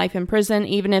sentences to life in prison,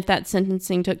 even if that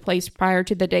sentencing took place prior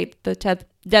to the date the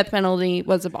death penalty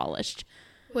was abolished.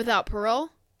 Without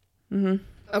parole? Mm-hmm.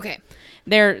 Okay.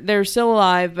 They're still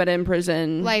alive, but in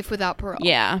prison. Life without parole.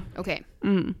 Yeah. Okay.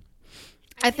 Mm.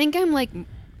 I think I'm, like,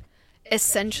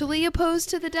 essentially opposed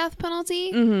to the death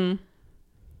penalty. Mm-hmm.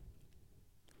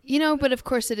 You know, but of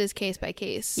course it is case by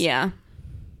case. Yeah.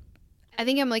 I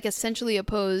think I'm, like, essentially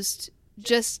opposed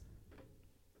just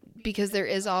because there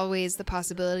is always the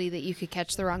possibility that you could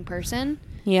catch the wrong person.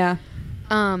 Yeah.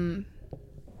 But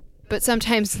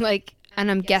sometimes, like... And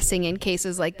I'm guessing in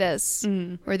cases like this,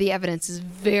 where the evidence is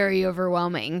very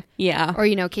overwhelming. Yeah. Or,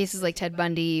 you know, cases like Ted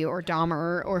Bundy or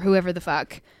Dahmer or whoever the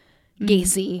fuck.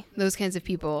 Gacy. Those kinds of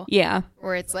people. Yeah.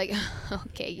 Where it's like,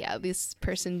 okay, yeah, this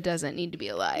person doesn't need to be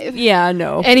alive. Yeah,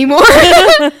 no. Anymore.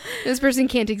 This person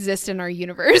can't exist in our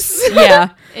universe. Yeah.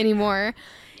 Anymore.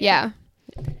 Yeah.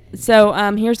 So,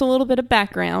 here's a little bit of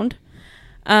background.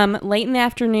 Late in the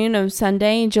afternoon of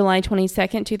Sunday, July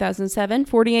 22nd, 2007,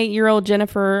 48-year-old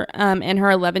Jennifer and her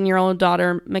 11-year-old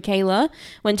daughter, Michaela,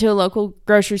 went to a local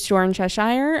grocery store in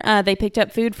Cheshire. They picked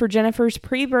up food for Jennifer's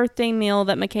pre-birthday meal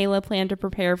that Michaela planned to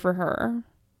prepare for her.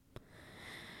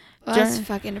 Well, that's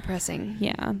fucking depressing.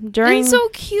 Yeah. And so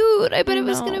cute. I bet it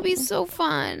was going to be so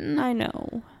fun. I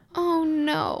know. Oh,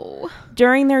 no.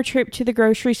 During their trip to the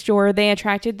grocery store, they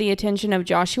attracted the attention of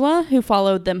Joshua, who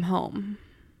followed them home.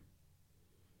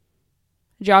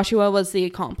 Joshua was the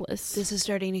accomplice. This is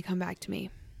starting to come back to me.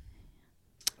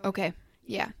 Okay.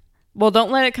 Yeah. Well,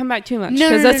 don't let it come back too much,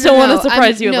 because I still want to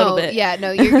surprise you a little bit. Yeah, no,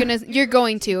 you're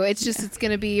going to. It's just, it's going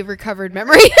to be a recovered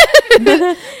memory.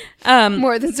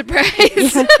 More than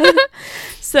surprise. Yeah.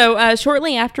 So,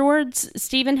 shortly afterwards,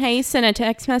 Stephen Hayes sent a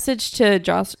text message to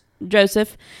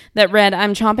Joseph that read,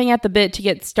 "I'm chomping at the bit to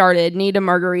get started. Need a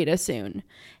margarita soon."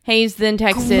 Hayes then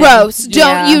texted... Gross.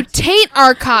 Don't you taint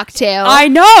our cocktail. I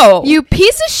know. You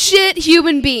piece of shit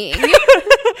human being.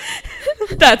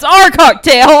 That's our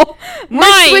cocktail.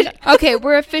 Mine. Okay,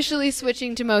 we're officially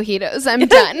switching to mojitos. I'm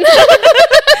done.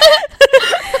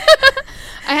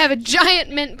 I have a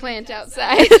giant mint plant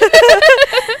outside.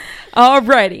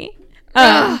 Alrighty.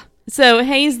 So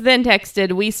Hayes then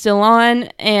texted, "We still on?"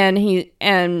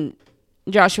 And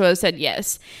Joshua said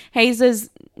yes. Hayes'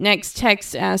 next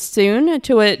text asked soon,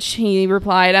 to which he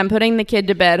replied, "I'm putting the kid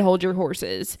to bed. Hold your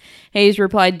horses." Hayes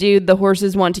replied, "Dude, the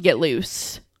horses want to get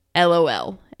loose.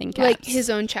 LOL." In caps. Like his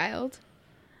own child?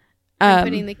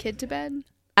 Putting the kid to bed?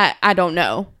 I don't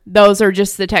know. Those are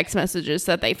just the text messages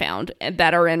that they found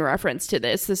that are in reference to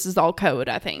this. This is all code,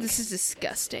 I think. This is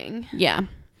disgusting. Yeah.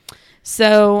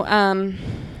 So,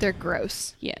 they're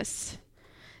gross. Yes.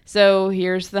 So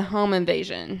here's the home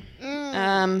invasion.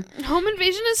 Home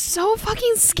invasion is so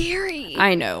fucking scary.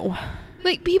 I know.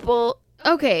 Like, people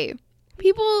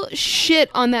shit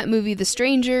on that movie, The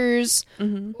Strangers,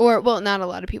 or, well, not a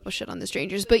lot of people shit on The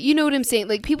Strangers, but you know what I'm saying?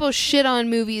 Like, people shit on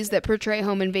movies that portray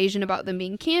home invasion about them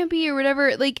being campy or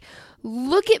whatever. Like,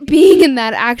 look at being in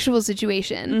that actual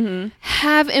situation.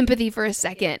 Have empathy for a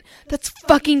second. That's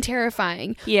fucking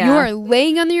terrifying. Yeah. You are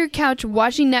laying on your couch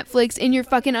watching Netflix in your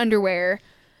fucking underwear.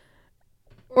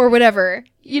 Or whatever,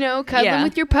 you know, cuddling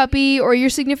with your puppy or your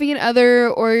significant other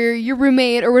or your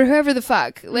roommate or whoever the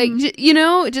fuck. Like, you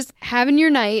know, just having your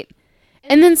night.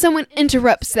 And then someone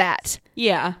interrupts that.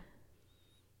 Yeah.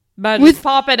 But with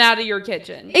popping out of your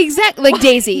kitchen. Exactly. Like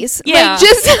daisies. Yeah. Like,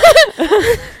 just...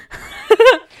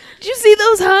 Did you see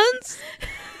those Huns?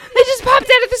 They just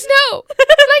popped out of the snow.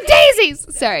 Like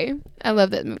daisies. Sorry. I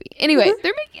love that movie. Anyway,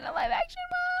 they're making a live action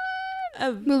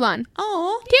one. Mulan.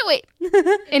 Oh. Can't wait.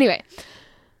 Anyway.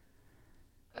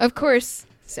 Of course,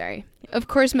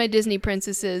 my Disney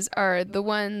princesses are the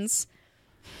ones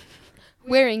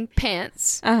wearing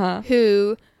pants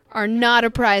who are not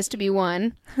a prize to be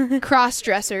won,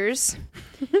 cross-dressers,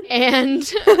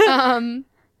 and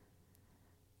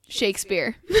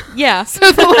Shakespeare. Yeah.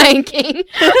 So the Lion King.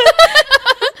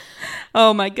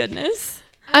 Oh my goodness.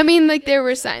 I mean, like, there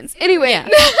were signs. Anyway. Yeah.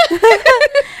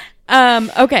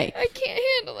 Okay. I can't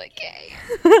handle it, Kay.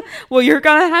 Well, you're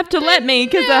gonna have to let me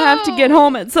because I have to get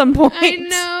home at some point. I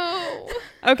know.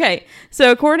 Okay,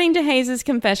 so according to Hayes'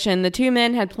 confession, the two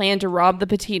men had planned to rob the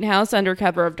Petite house under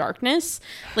cover of darkness,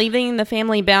 leaving the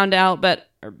family bound but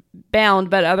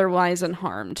otherwise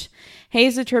unharmed.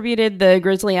 Hayes attributed the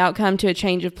grisly outcome to a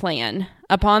change of plan.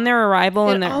 Upon their arrival,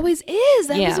 it always is.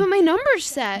 That was what my numbers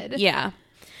said. Yeah.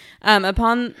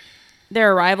 Upon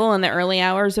their arrival in the early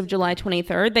hours of July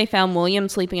 23rd, they found William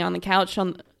sleeping on the couch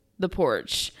on the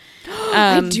porch.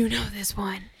 I do know this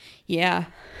one. Yeah.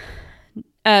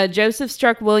 Joseph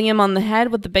struck William on the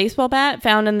head with the baseball bat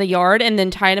found in the yard and then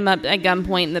tied him up at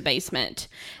gunpoint in the basement.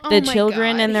 The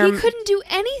children God. and their... He couldn't do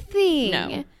anything.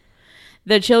 No.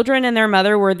 The children and their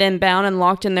mother were then bound and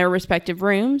locked in their respective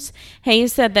rooms.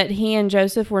 Hayes said that he and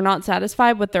Joseph were not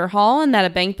satisfied with their haul and that a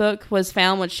bank book was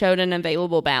found which showed an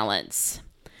available balance.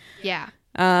 Yeah.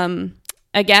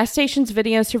 A gas station's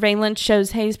video surveillance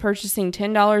shows Hayes purchasing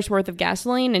 $10 worth of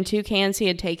gasoline in 2 cans he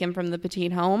had taken from the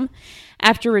Petite home.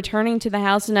 After returning to the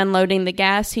house and unloading the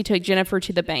gas, he took Jennifer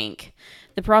to the bank.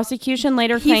 The prosecution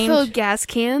later claimed... He filled gas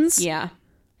cans? Yeah.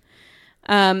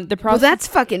 Well, that's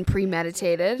fucking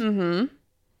premeditated. Mm-hmm.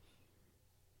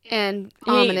 And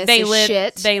ominous as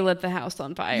shit. They lit the house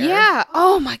on fire. Yeah.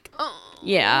 Oh, my... Oh,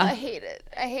 yeah. I hate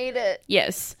it.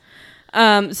 Yes.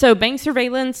 So bank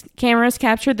surveillance cameras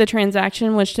captured the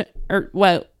transaction,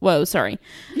 whoa, sorry.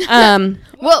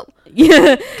 Whoa.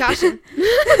 Yeah. Caution.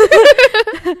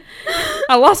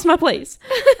 I lost my place.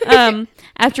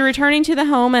 After returning to the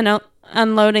home and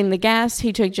unloading the gas,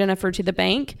 he took Jennifer to the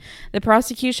bank. The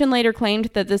prosecution later claimed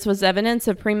that this was evidence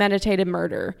of premeditated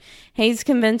murder. Hayes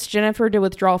convinced Jennifer to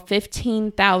withdraw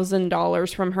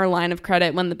 $15,000 from her line of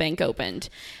credit when the bank opened.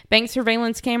 Bank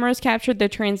surveillance cameras captured the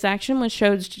transaction, which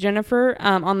showed Jennifer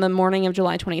on the morning of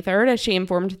July 23rd as she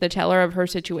informed the teller of her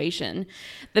situation.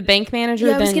 The bank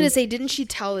manager I was going to say, didn't she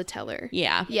tell the teller?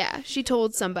 Yeah. Yeah, she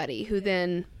told somebody who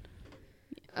then...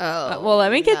 well,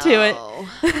 let me get to it.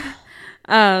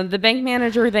 The bank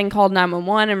manager then called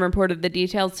 911 and reported the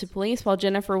details to police while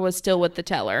Jennifer was still with the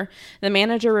teller. The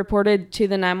manager reported to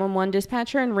the 911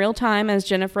 dispatcher in real time as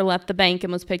Jennifer left the bank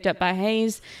and was picked up by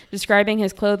Hayes, describing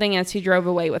his clothing as he drove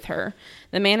away with her.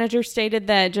 The manager stated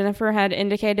that Jennifer had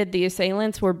indicated the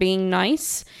assailants were being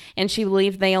nice and she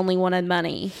believed they only wanted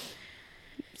money.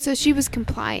 So she was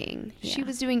complying. Yeah. She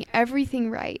was doing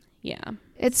everything right. Yeah.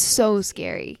 It's so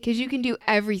scary because you can do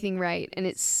everything right and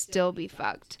it still be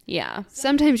fucked. Yeah.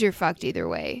 Sometimes you're fucked either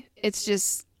way. It's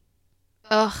just,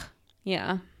 ugh.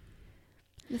 Yeah.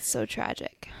 It's so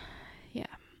tragic. Yeah.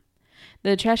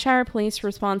 The Cheshire Police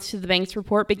response to the bank's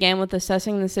report began with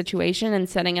assessing the situation and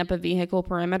setting up a vehicle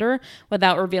perimeter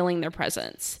without revealing their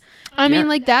presence. I mean,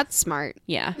 like, that's smart.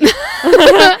 Yeah.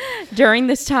 During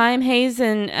this time, Hayes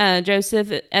and Joseph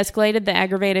escalated the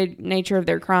aggravated nature of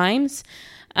their crimes.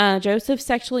 Joseph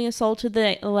sexually assaulted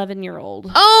the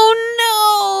 11-year-old.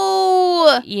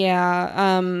 Oh, no!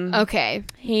 Yeah. Okay.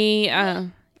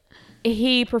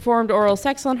 He performed oral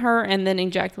sex on her and then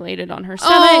ejaculated on her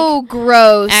stomach. Oh,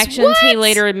 gross. Actions he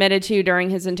later admitted to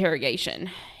during his interrogation.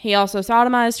 He also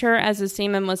sodomized her, as his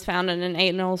semen was found in an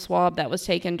anal swab that was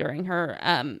taken during her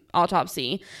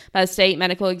autopsy by state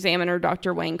medical examiner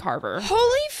Dr. Wayne Carver.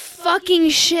 Holy fucking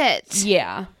shit.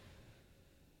 Yeah.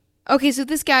 Okay, so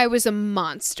this guy was a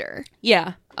monster.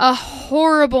 Yeah. A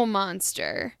horrible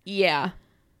monster. Yeah.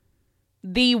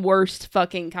 The worst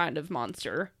fucking kind of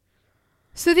monster.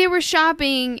 So they were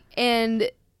shopping,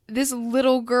 and this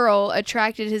little girl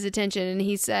attracted his attention, and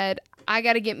he said, I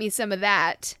gotta get me some of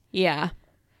that. Yeah.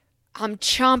 I'm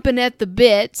chomping at the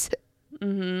bit.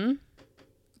 Mm-hmm.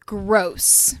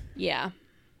 Gross. Yeah.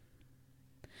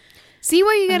 See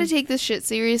why you gotta take this shit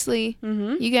seriously?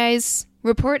 Mm-hmm. You guys,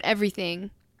 report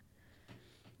everything.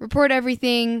 Report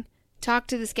everything. Talk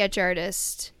to the sketch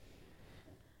artist.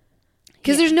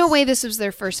 Because there's no way this was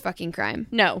their first fucking crime.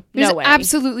 No, There's no way.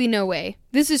 absolutely no way.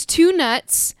 This is too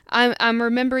nuts. I'm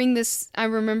remembering this.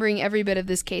 I'm remembering every bit of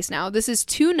this case now. This is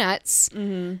too nuts.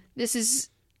 Mm-hmm. This is...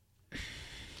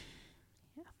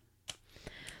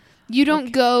 You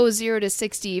don't go 0 to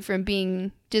 60 from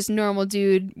being just normal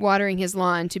dude watering his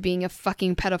lawn to being a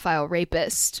fucking pedophile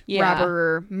rapist,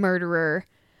 robber, murderer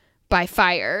by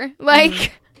fire.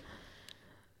 Like,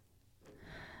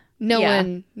 no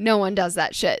one does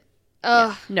that shit.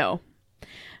 Ugh. Yeah,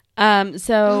 no.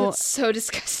 So it's so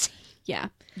disgusting. Yeah.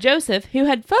 Joseph, who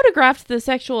had photographed the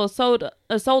sexual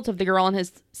assault of the girl on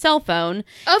his cell phone.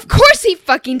 Of course he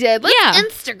fucking did. Let's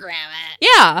Instagram it.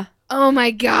 Yeah. Oh my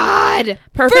God.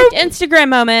 Perfect Instagram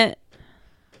moment.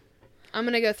 I'm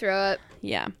going to go throw up.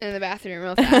 Yeah. In the bathroom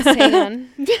real fast. Hang on.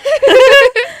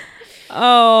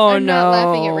 Oh, I'm no. not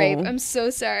laughing at rape. I'm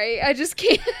so sorry. I just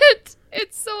can't.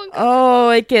 It's so uncomfortable. Oh,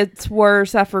 it gets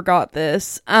worse. I forgot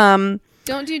this.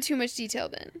 Don't do too much detail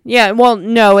then. Yeah, well,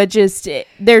 no,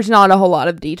 there's not a whole lot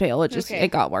of detail.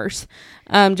 It got worse.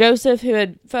 Joseph, who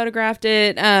had photographed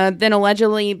it, then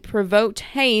allegedly provoked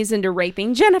Hayes into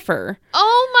raping Jennifer.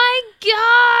 Oh my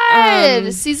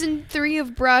God! Season 3 of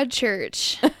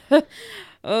Broadchurch.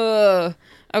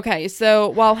 Okay, so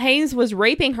while Hayes was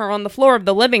raping her on the floor of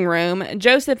the living room,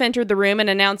 Joseph entered the room and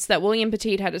announced that William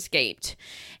Petit had escaped.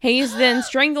 Hayes then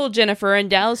strangled Jennifer and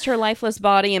doused her lifeless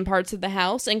body in parts of the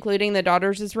house, including the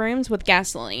daughters' rooms, with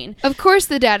gasoline. Of course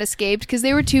the dad escaped, because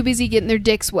they were too busy getting their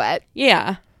dicks wet.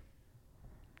 Yeah.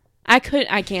 I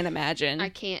can't imagine. I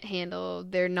can't handle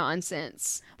their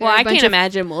nonsense. Well, I can't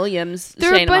imagine William's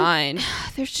state of mind.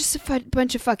 There's just a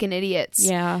bunch of fucking idiots.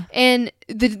 Yeah. And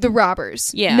the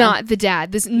robbers. Yeah. Not the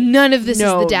dad. None of this is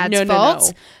the dad's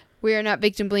fault. No. We are not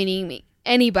victim blaming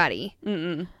anybody.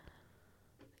 Mm-mm.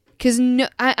 Because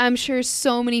I'm sure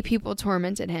so many people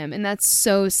tormented him, and that's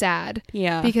so sad.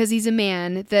 Yeah. Because he's a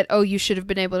man that, you should have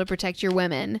been able to protect your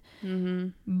women. Mm-hmm.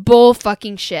 Bull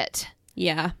fucking shit.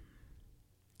 Yeah.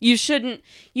 You shouldn't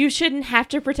have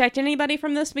to protect anybody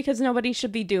from this because nobody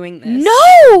should be doing this.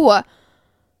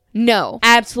 No.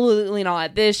 Absolutely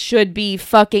not. This should be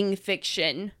fucking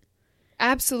fiction.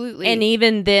 Absolutely. And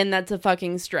even then, that's a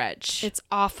fucking stretch. It's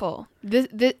awful.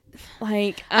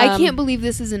 I can't believe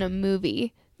this isn't a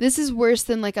movie. This is worse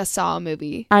than like a Saw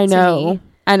movie. I know.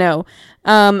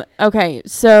 Okay,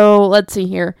 so let's see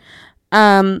here.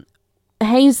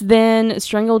 Hayes then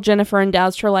strangled Jennifer and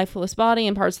doused her lifeless body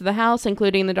in parts of the house,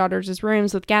 including the daughters'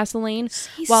 rooms, with gasoline.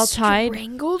 He while tied.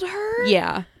 Strangled her?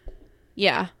 Yeah.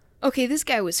 Yeah. Okay, this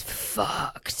guy was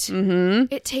fucked. Mm-hmm.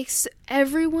 It takes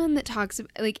everyone that talks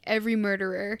about, like, every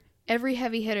murderer, every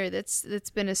heavy hitter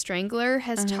that's been a strangler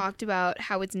has talked about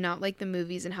how it's not like the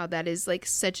movies and how that is like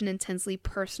such an intensely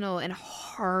personal and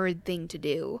hard thing to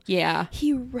do. Yeah.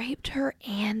 He raped her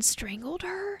and strangled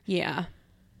her? Yeah.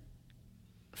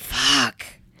 Fuck.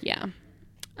 Yeah.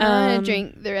 I'm gonna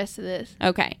drink the rest of this.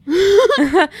 Okay.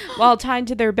 While tied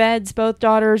to their beds, both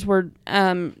daughters were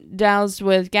doused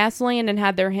with gasoline and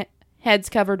had their heads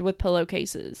covered with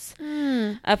pillowcases.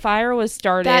 A fire was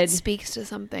started. That speaks to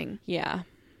something. Yeah.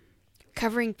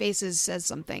 Covering faces says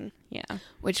something. Yeah.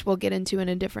 Which we'll get into in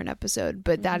a different episode,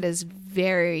 but that is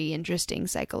very interesting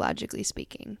psychologically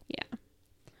speaking. Yeah.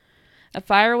 A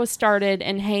fire was started,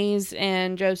 and Hayes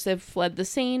and Joseph fled the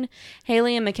scene.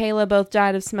 Haley and Michaela both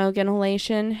died of smoke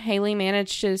inhalation. Haley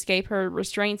managed to escape her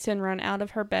restraints and run out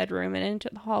of her bedroom and into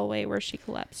the hallway where she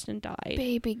collapsed and died.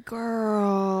 Baby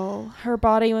girl. Her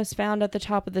body was found at the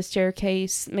top of the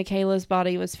staircase. Michaela's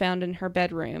body was found in her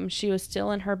bedroom. She was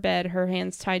still in her bed, her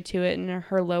hands tied to it, and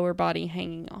her lower body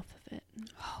hanging off of it.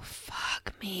 Oh,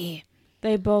 fuck me.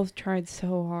 They both tried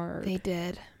so hard. They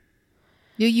did.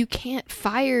 No, you can't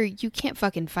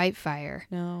fucking fight fire.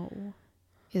 No.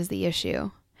 Is the issue.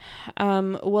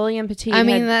 William Petit. I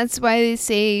mean, that's why they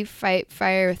say fight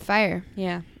fire with fire.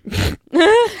 Yeah.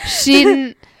 She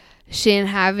didn't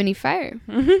have any fire.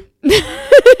 Mm-hmm.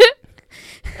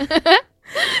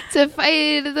 To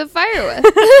fight the fire with.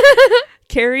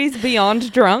 Carrie's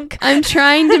beyond drunk. I'm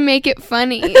trying to make it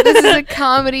funny. This is a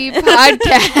comedy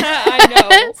podcast. I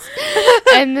know.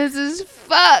 And this is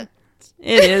fucked.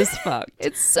 It is fucked.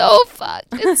 It's so fucked.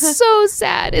 It's so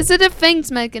sad. It's a defense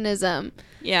mechanism.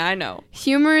 Yeah, I know.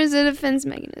 Humor is a defense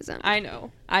mechanism. I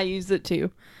know. I use it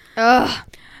too. Ugh.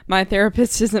 My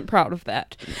therapist isn't proud of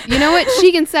that. You know what?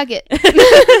 She can suck it.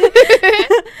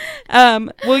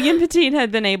 William Petit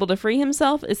had been able to free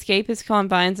himself, escape his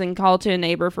confines, and call to a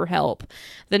neighbor for help.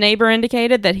 The neighbor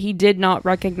indicated that he did not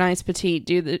recognize Petit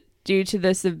due to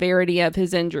the severity of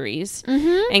his injuries.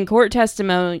 Mm-hmm. In court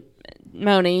testimony,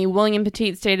 William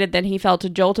Petit stated that he felt a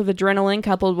jolt of adrenaline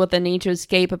coupled with a need to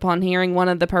escape upon hearing one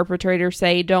of the perpetrators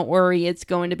say, "Don't worry, it's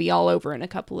going to be all over in a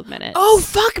couple of minutes." Oh,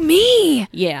 fuck me!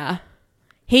 Yeah.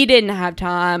 He didn't have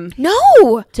time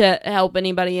No! to help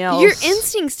anybody else. Your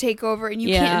instincts take over and you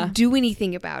can't do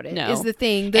anything about it, is the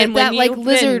thing. That like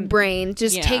lizard brain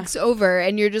just takes over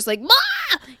and you're just like,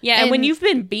 "Mah!" Yeah, and when you've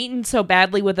been beaten so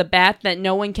badly with a bat that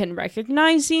no one can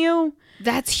recognize you.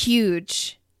 That's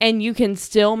huge. And you can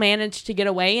still manage to get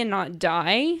away and not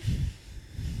die.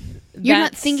 You're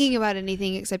not thinking about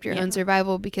anything except your own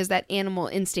survival because that animal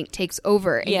instinct takes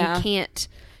over and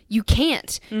you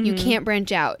can't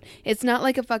branch out. It's not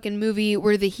like a fucking movie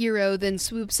where the hero then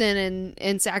swoops in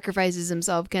and sacrifices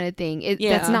himself kind of thing.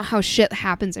 That's not how shit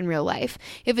happens in real life.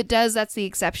 If it does, that's the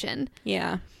exception.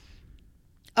 Yeah.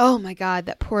 Oh my God,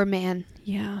 that poor man.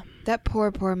 Yeah. That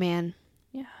poor man.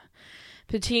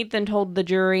 Petit then told the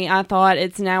jury, "I thought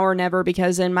it's now or never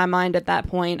because in my mind at that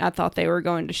point, I thought they were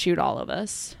going to shoot all of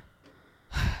us."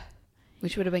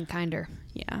 Which would have been kinder.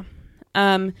 Yeah.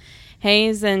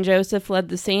 Hayes and Joseph fled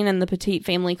the scene in the Petit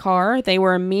family car. They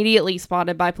were immediately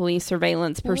spotted by police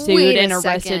surveillance, pursued, and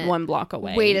arrested 1 block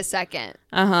away. Wait a second.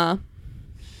 Uh-huh.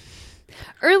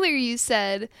 Earlier you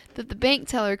said that the bank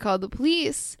teller called the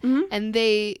police and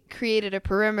they created a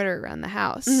perimeter around the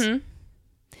house. Mm-hmm.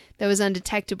 That was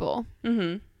undetectable.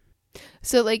 Mm-hmm.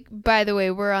 So, like, by the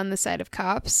way, we're on the side of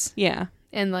cops. Yeah.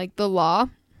 And, like, the law.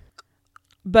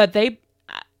 But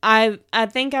I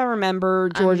think I remember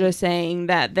Georgia saying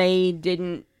that they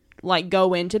didn't, like,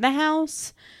 go into the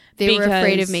house. They were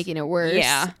afraid of making it worse.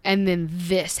 Yeah. And then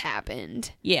this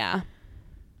happened. Yeah.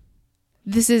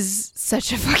 This is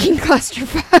such a fucking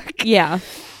clusterfuck. Yeah.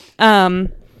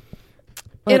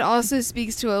 It also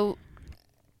speaks to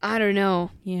I don't know.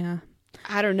 Yeah.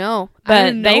 I don't know. But I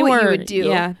don't know they what were, you would do.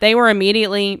 Yeah, they were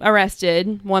immediately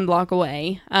arrested 1 block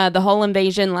away. The whole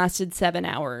invasion lasted 7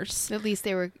 hours. At least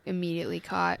they were immediately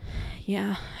caught.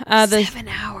 Yeah. 7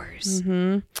 hours.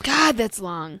 Mm-hmm. God, that's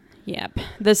long. Yep.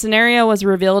 The scenario was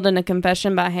revealed in a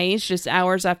confession by Hayes just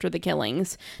hours after the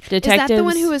killings. Detectives. Is that the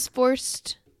one who was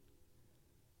forced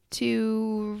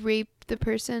to rape the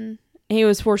person? He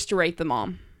was forced to rape the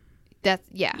mom.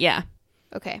 Yeah. Yeah.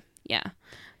 Okay. Yeah.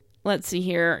 Let's see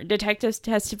here. Detectives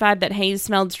testified that Hayes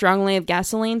smelled strongly of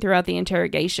gasoline throughout the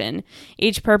interrogation.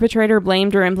 Each perpetrator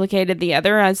blamed or implicated the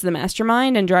other as the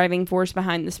mastermind and driving force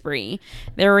behind the spree.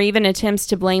 There were even attempts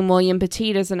to blame William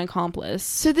Petit as an accomplice.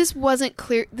 So this wasn't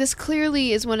clear. This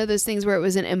clearly is one of those things where it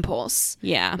was an impulse.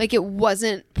 Yeah. Like it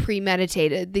wasn't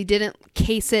premeditated. They didn't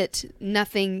case it.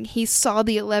 Nothing. He saw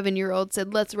the 11-year-old,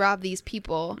 said, "Let's rob these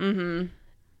people." Mm-hmm.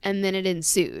 And then it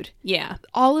ensued. Yeah.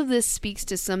 All of this speaks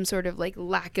to some sort of like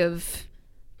lack of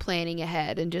planning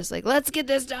ahead and just like, let's get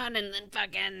this done and then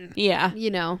fucking, yeah,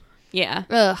 you know. Yeah.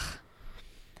 Ugh.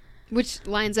 Which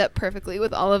lines up perfectly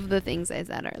with all of the things I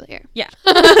said earlier. Yeah.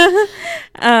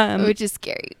 Which is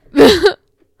scary.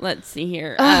 Let's see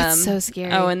here. It's so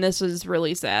scary. Oh, and this was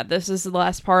really sad. This is the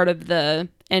last part of the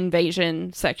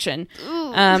invasion section.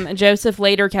 Joseph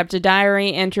later kept a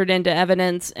diary entered into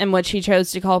evidence in which he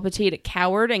chose to call Petit a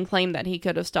coward and claimed that he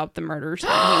could have stopped the murders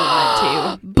when he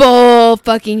wanted to. Bull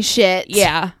fucking shit.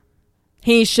 Yeah.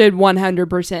 He should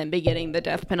 100% be getting the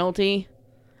death penalty.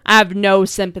 I have no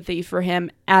sympathy for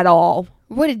him at all.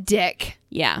 What a dick.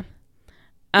 Yeah.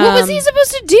 What was he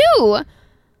supposed to do?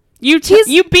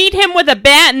 You beat him with a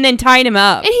bat and then tied him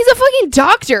up. And he's a fucking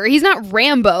doctor. He's not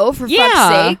Rambo, for fuck's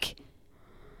sake.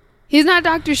 He's not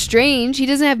Doctor Strange. He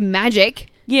doesn't have magic.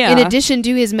 Yeah. In addition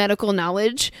to his medical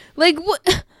knowledge. Like,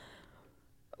 what?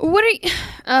 What are you...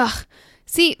 Ugh.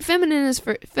 See,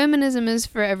 feminism is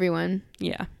for everyone.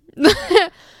 Yeah.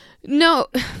 No.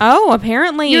 Oh,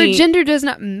 apparently. Your gender does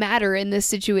not matter in this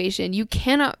situation.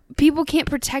 People can't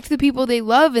protect the people they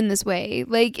love in this way.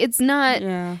 Like, it's not...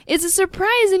 Yeah. It's a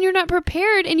surprise and you're not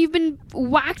prepared and you've been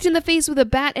whacked in the face with a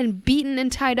bat and beaten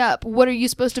and tied up. What are you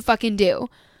supposed to fucking do?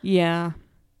 Yeah.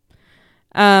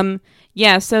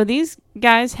 Yeah, so these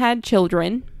guys had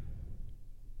children.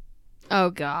 Oh,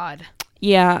 God.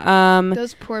 Yeah.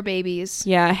 Those poor babies.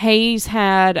 Yeah, Hayes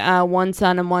had one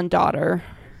son and one daughter.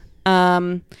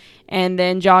 And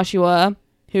then Joshua,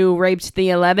 who raped the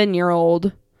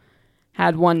 11-year-old,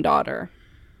 had one daughter.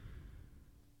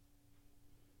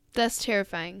 That's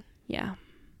terrifying. Yeah.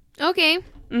 Okay.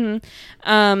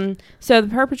 Mm-hmm. So the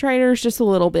perpetrators, just a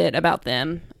little bit about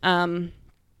them.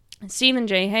 Stephen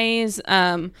J. Hayes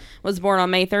was born on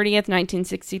May 30th,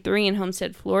 1963 in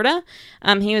Homestead, Florida.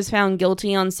 He was found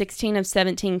guilty on 16 of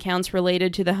 17 counts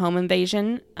related to the home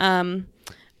invasion on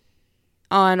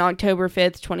October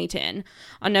 5th, 2010.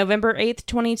 On November 8th,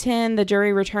 2010, the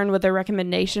jury returned with a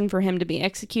recommendation for him to be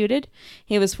executed.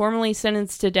 He was formally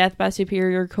sentenced to death by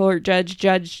Superior Court Judge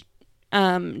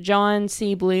John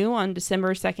C. Blue on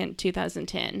December 2nd,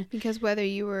 2010. Because whether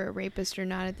you were a rapist or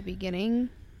not at the beginning...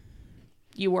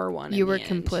 You were one. You were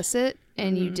complicit,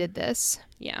 and you did this.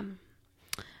 Yeah.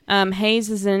 Hayes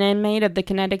is an inmate of the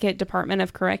Connecticut Department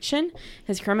of Correction.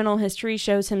 His criminal history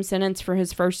shows him sentenced for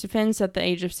his first offense at the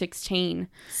age of 16.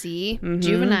 See?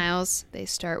 Juveniles, they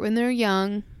start when they're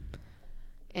young,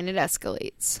 and it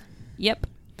escalates. Yep.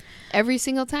 Every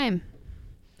single time.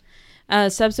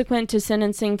 Subsequent to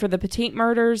sentencing for the Petite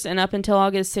murders and up until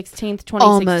August 16th,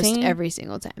 2016. Almost every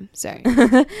single time. Sorry.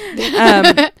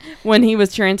 When he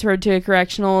was transferred to a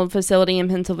correctional facility in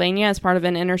Pennsylvania as part of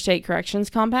an interstate corrections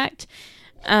compact.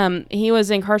 He was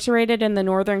incarcerated in the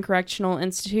Northern Correctional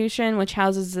Institution, which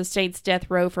houses the state's death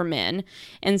row for men,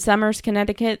 in Somers,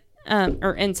 Connecticut.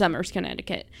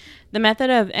 The method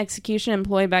of execution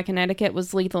employed by Connecticut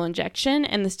was lethal injection,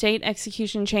 and the state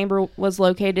execution chamber was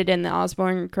located in the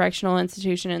Osborne Correctional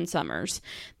Institution in Somers.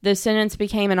 The sentence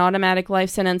became an automatic life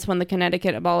sentence when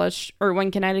Connecticut abolished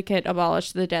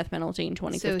the death penalty in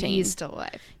 2015. So he's still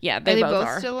alive. Yeah, they both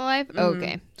are. Still alive? Mm-hmm.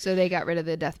 Okay. So they got rid of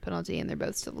the death penalty and they're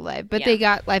both still alive. But they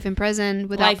got life in prison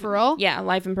without parole? Yeah,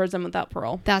 life in prison without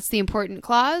parole. That's the important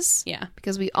clause? Yeah.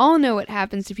 Because we all know what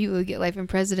happens to people who get life in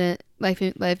prison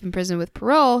with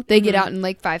parole. They get out in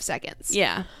like 5 seconds.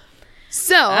 Yeah.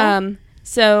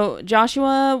 So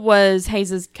Joshua was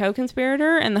Hayes'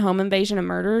 co-conspirator in the home invasion and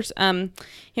murders.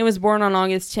 He was born on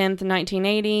August 10th,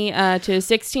 1980, to a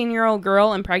 16-year-old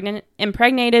girl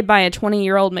impregnated by a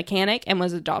 20-year-old mechanic and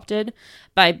was adopted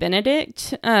by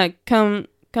Benedict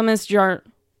Komisarjevsky.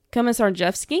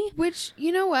 Which,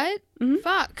 you know what? Mm-hmm.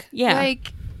 Fuck. Yeah.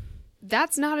 Like,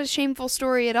 that's not a shameful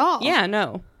story at all. Yeah,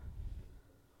 no.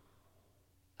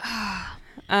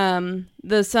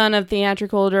 The son of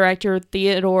theatrical director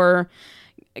Theodore...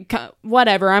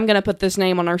 Whatever, I'm gonna put this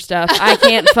name on our stuff. I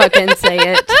can't fucking say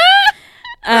it.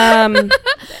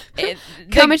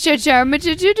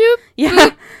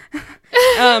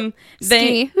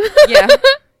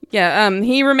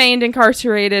 He remained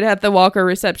incarcerated at the Walker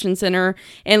Reception Center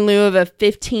in lieu of a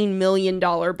 $15 million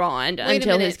bond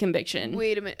until his conviction.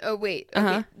 Wait a minute. Oh, wait.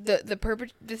 Okay.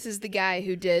 This is the guy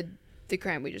who did the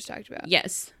crime we just talked about.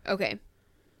 Yes. Okay.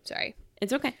 Sorry.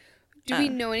 It's okay. Do we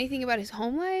know anything about his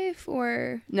home life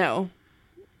or? No.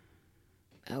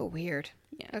 Oh, weird.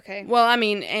 Yeah. Okay. Well, I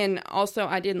mean, and also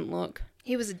I didn't look.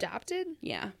 He was adopted?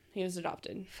 Yeah, he was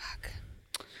adopted. Fuck.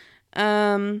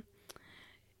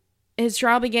 His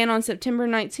trial began on September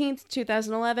 19th,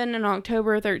 2011, and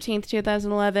October 13th,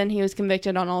 2011, he was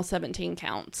convicted on all 17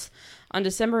 counts. On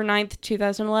December 9th,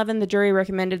 2011, the jury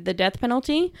recommended the death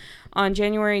penalty. On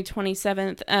January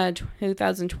 27th,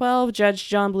 2012, Judge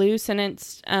John Blue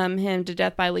sentenced him to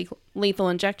death by lethal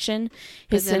injection.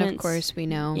 His sentence, of course, we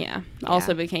know. Yeah,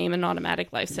 also became an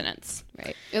automatic life sentence.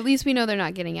 Right. At least we know they're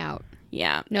not getting out.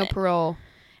 Yeah. No parole.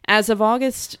 As of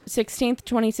August 16th,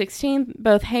 2016,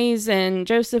 both Hayes and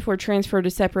Joseph were transferred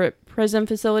to separate prison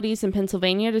facilities in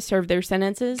Pennsylvania to serve their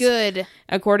sentences. Good.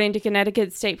 According to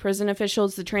Connecticut state prison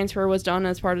officials, the transfer was done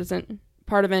as part of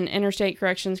an interstate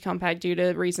corrections compact due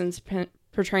to reasons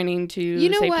pertaining to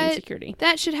safety and security.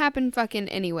 That should happen fucking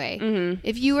anyway. Mm-hmm.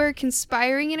 If you are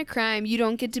conspiring in a crime, you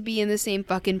don't get to be in the same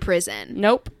fucking prison.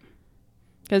 Nope.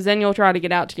 Because then you'll try to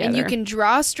get out together. And you can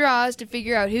draw straws to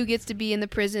figure out who gets to be in the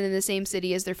prison in the same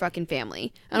city as their fucking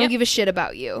family. I don't give a shit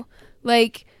about you.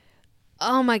 Like,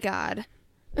 oh my God.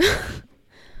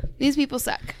 These people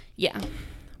suck. Yeah.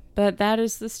 But that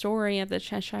is the story of the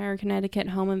Cheshire, Connecticut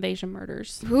home invasion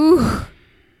murders. Whew.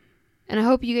 And I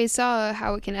hope you guys saw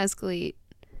how it can escalate.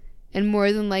 And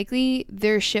more than likely,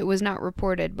 their shit was not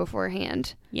reported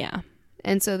beforehand. Yeah.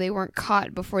 And so they weren't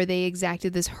caught before they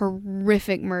exacted this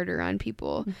horrific murder on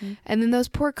people. Mm-hmm. And then those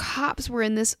poor cops were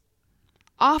in this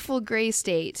awful gray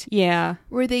state. Yeah.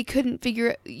 Where they couldn't figure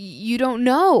it. You don't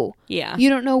know. Yeah. You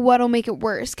don't know what'll make it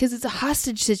worse because it's a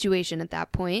hostage situation at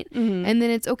that point. Mm-hmm. And then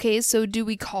it's, okay, so do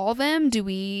we call them? Do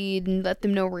we let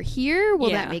them know we're here? Will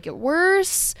that make it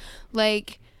worse?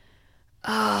 Like,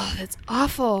 oh, that's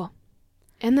awful.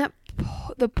 And the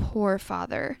poor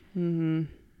father. Mm-hmm.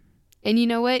 And you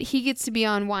know what? He gets to be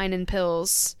on wine and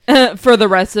pills. For the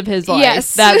rest of his life.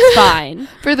 Yes. That's fine.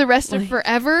 For the rest of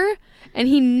forever. And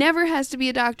he never has to be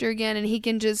a doctor again. And he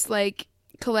can just, like,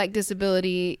 collect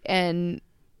disability and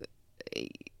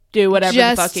do whatever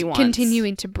the fuck he wants.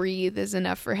 Continuing to breathe is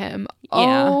enough for him.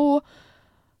 Yeah. Oh,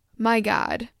 my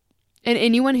God. And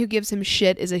anyone who gives him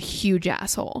shit is a huge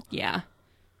asshole. Yeah.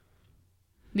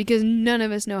 Because none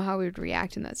of us know how we would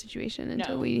react in that situation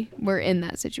until we were in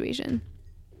that situation.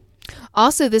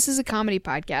 Also, this is a comedy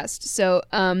podcast, so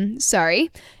sorry.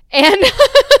 And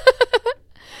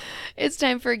it's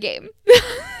time for a game. Oh,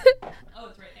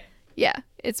 it's right there. Yeah,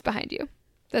 it's behind you.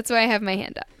 That's why I have my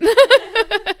hand up. I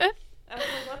was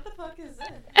like, what the fuck is this?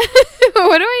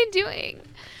 What am I doing?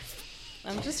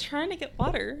 I'm just trying to get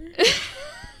water.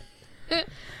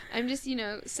 I'm just,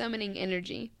 summoning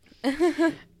energy.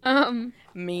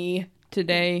 Me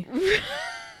today.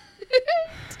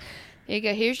 Here you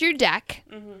go. Here's your deck.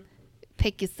 Mm-hmm.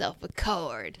 Pick yourself a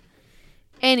card.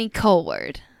 Any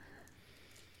card.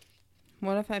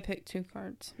 What if I pick 2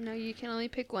 cards? No, you can only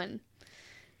pick one.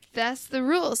 That's the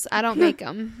rules. I don't make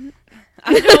them.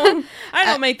 I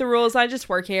don't make the rules. I just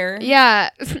work here. Yeah.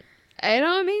 I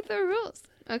don't make the rules.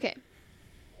 Okay.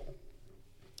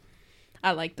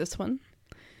 I like this one.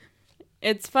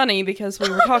 It's funny because we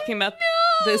were talking about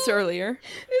this earlier.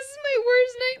 This is my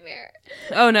worst nightmare.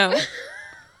 Oh, no. Oh, no.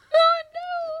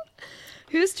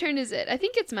 Whose turn is it? I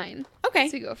think it's mine. Okay.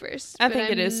 To go first. I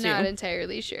think it is, too. I'm not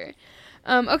entirely sure.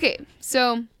 Okay,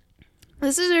 so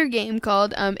this is our game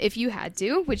called If You Had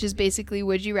To, which is basically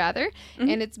Would You Rather,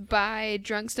 and it's by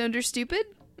Drunk, Stoned, or Stupid,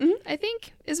 I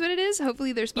think is what it is.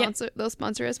 Hopefully they'll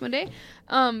sponsor us one day.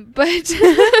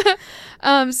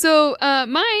 So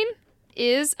mine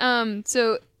is,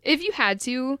 so if you had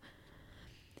to,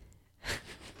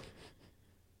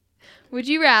 would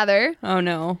you rather? Oh,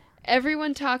 no.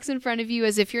 Everyone talks in front of you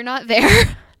as if you're not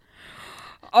there.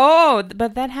 Oh,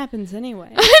 but that happens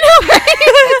anyway. I know, right?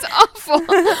 It's awful.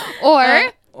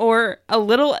 Or a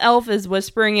little elf is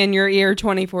whispering in your ear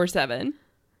 24/7.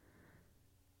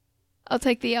 I'll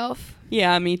take the elf.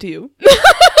 Yeah, me too.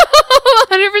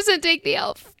 100% take the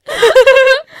elf.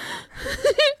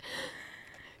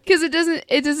 Because it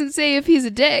doesn't say if he's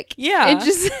a dick. Yeah. It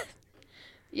just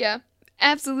yeah.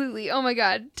 Absolutely. Oh my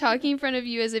God. Talking in front of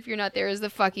you as if you're not there is the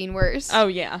fucking worst. Oh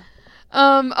yeah.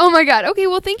 Oh my God. Okay,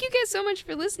 well thank you guys so much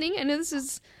for listening. I know this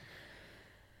is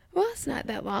it's not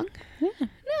that long. Yeah.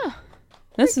 No.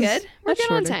 This We're is good. We're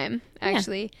good on shorter. time,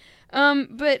 actually. Yeah.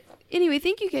 But anyway,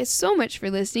 thank you guys so much for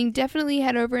listening. Definitely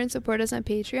head over and support us on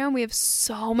Patreon. We have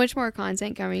so much more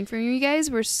content coming from you guys.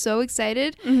 We're so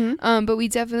excited. Mm-hmm. But we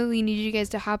definitely need you guys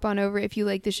to hop on over if you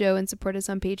like the show and support us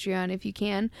on Patreon if you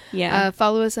can. Yeah.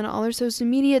 Follow us on all our social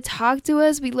media. Talk to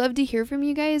us. We'd love to hear from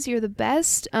you guys. You're the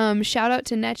best. Shout out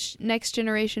to Next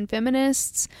Generation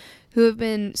Feminists who have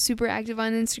been super active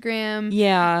on Instagram.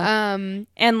 Yeah.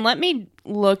 And let me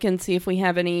look and see if we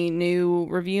have any new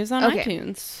reviews on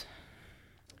iTunes.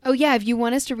 Oh, yeah. If you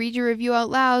want us to read your review out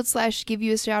loud / give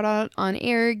you a shout out on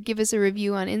air, give us a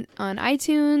review on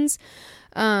iTunes.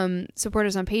 Support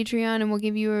us on Patreon, and we'll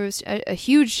give you a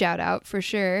huge shout out for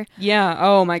sure. Yeah.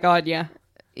 Oh, my God. Yeah.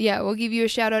 Yeah. We'll give you a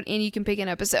shout out, and you can pick an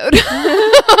episode.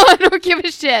 I don't give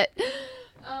a shit.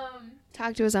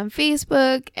 Talk to us on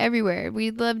Facebook, everywhere.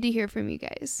 We'd love to hear from you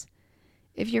guys.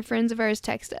 If you're friends of ours,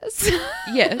 text us.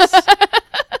 Yes.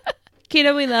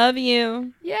 Kita, we love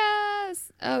you.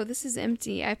 Yes. Oh, this is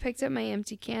empty. I picked up my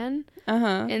empty can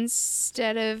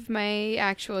instead of my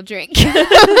actual drink.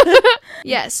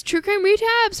 Yes. True Crime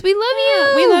Retabs. We love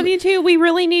you. We love you too. We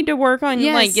really need to work on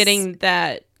getting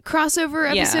that crossover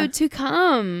episode to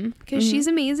come because she's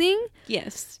amazing.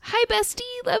 Yes. Hi, bestie.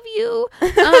 Love you.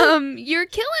 You're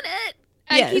killing it.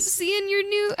 I keep seeing your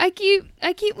new. I keep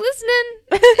listening,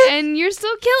 and you're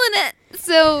still killing it.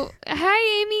 So,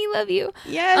 hi, Amy. Love you.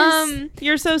 Yes.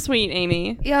 You're so sweet,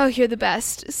 Amy. Oh, you're the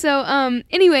best. So,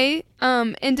 anyway,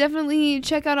 and definitely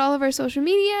check out all of our social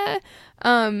media,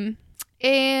 and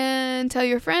tell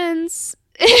your friends.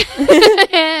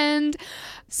 And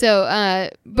so,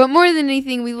 but more than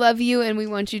anything, we love you and we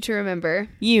want you to remember.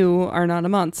 You are not a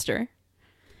monster.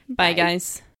 Bye,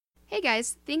 guys. Hey,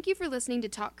 guys. Thank you for listening to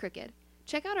Talk Crooked.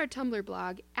 Check out our Tumblr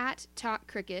blog at Talk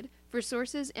Crooked for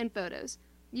sources and photos.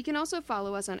 You can also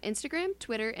follow us on Instagram,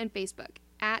 Twitter, and Facebook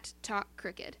at Talk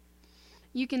Crooked.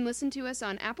 You can listen to us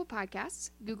on Apple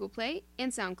Podcasts, Google Play,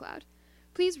 and SoundCloud.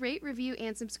 Please rate, review,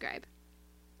 and subscribe.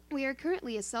 We are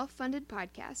currently a self-funded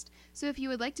podcast, so if you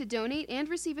would like to donate and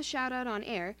receive a shout-out on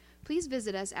air, please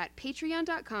visit us at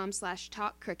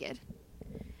patreon.com/talkcrooked.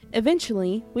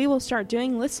 Eventually, we will start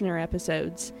doing listener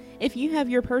episodes. If you have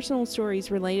your personal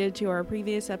stories related to our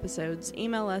previous episodes,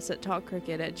 email us at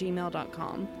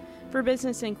talkcrooked@gmail.com. For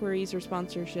business inquiries or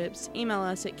sponsorships, email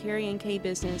us at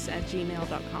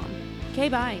carrieandkbusiness@gmail.com. Okay,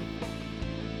 bye.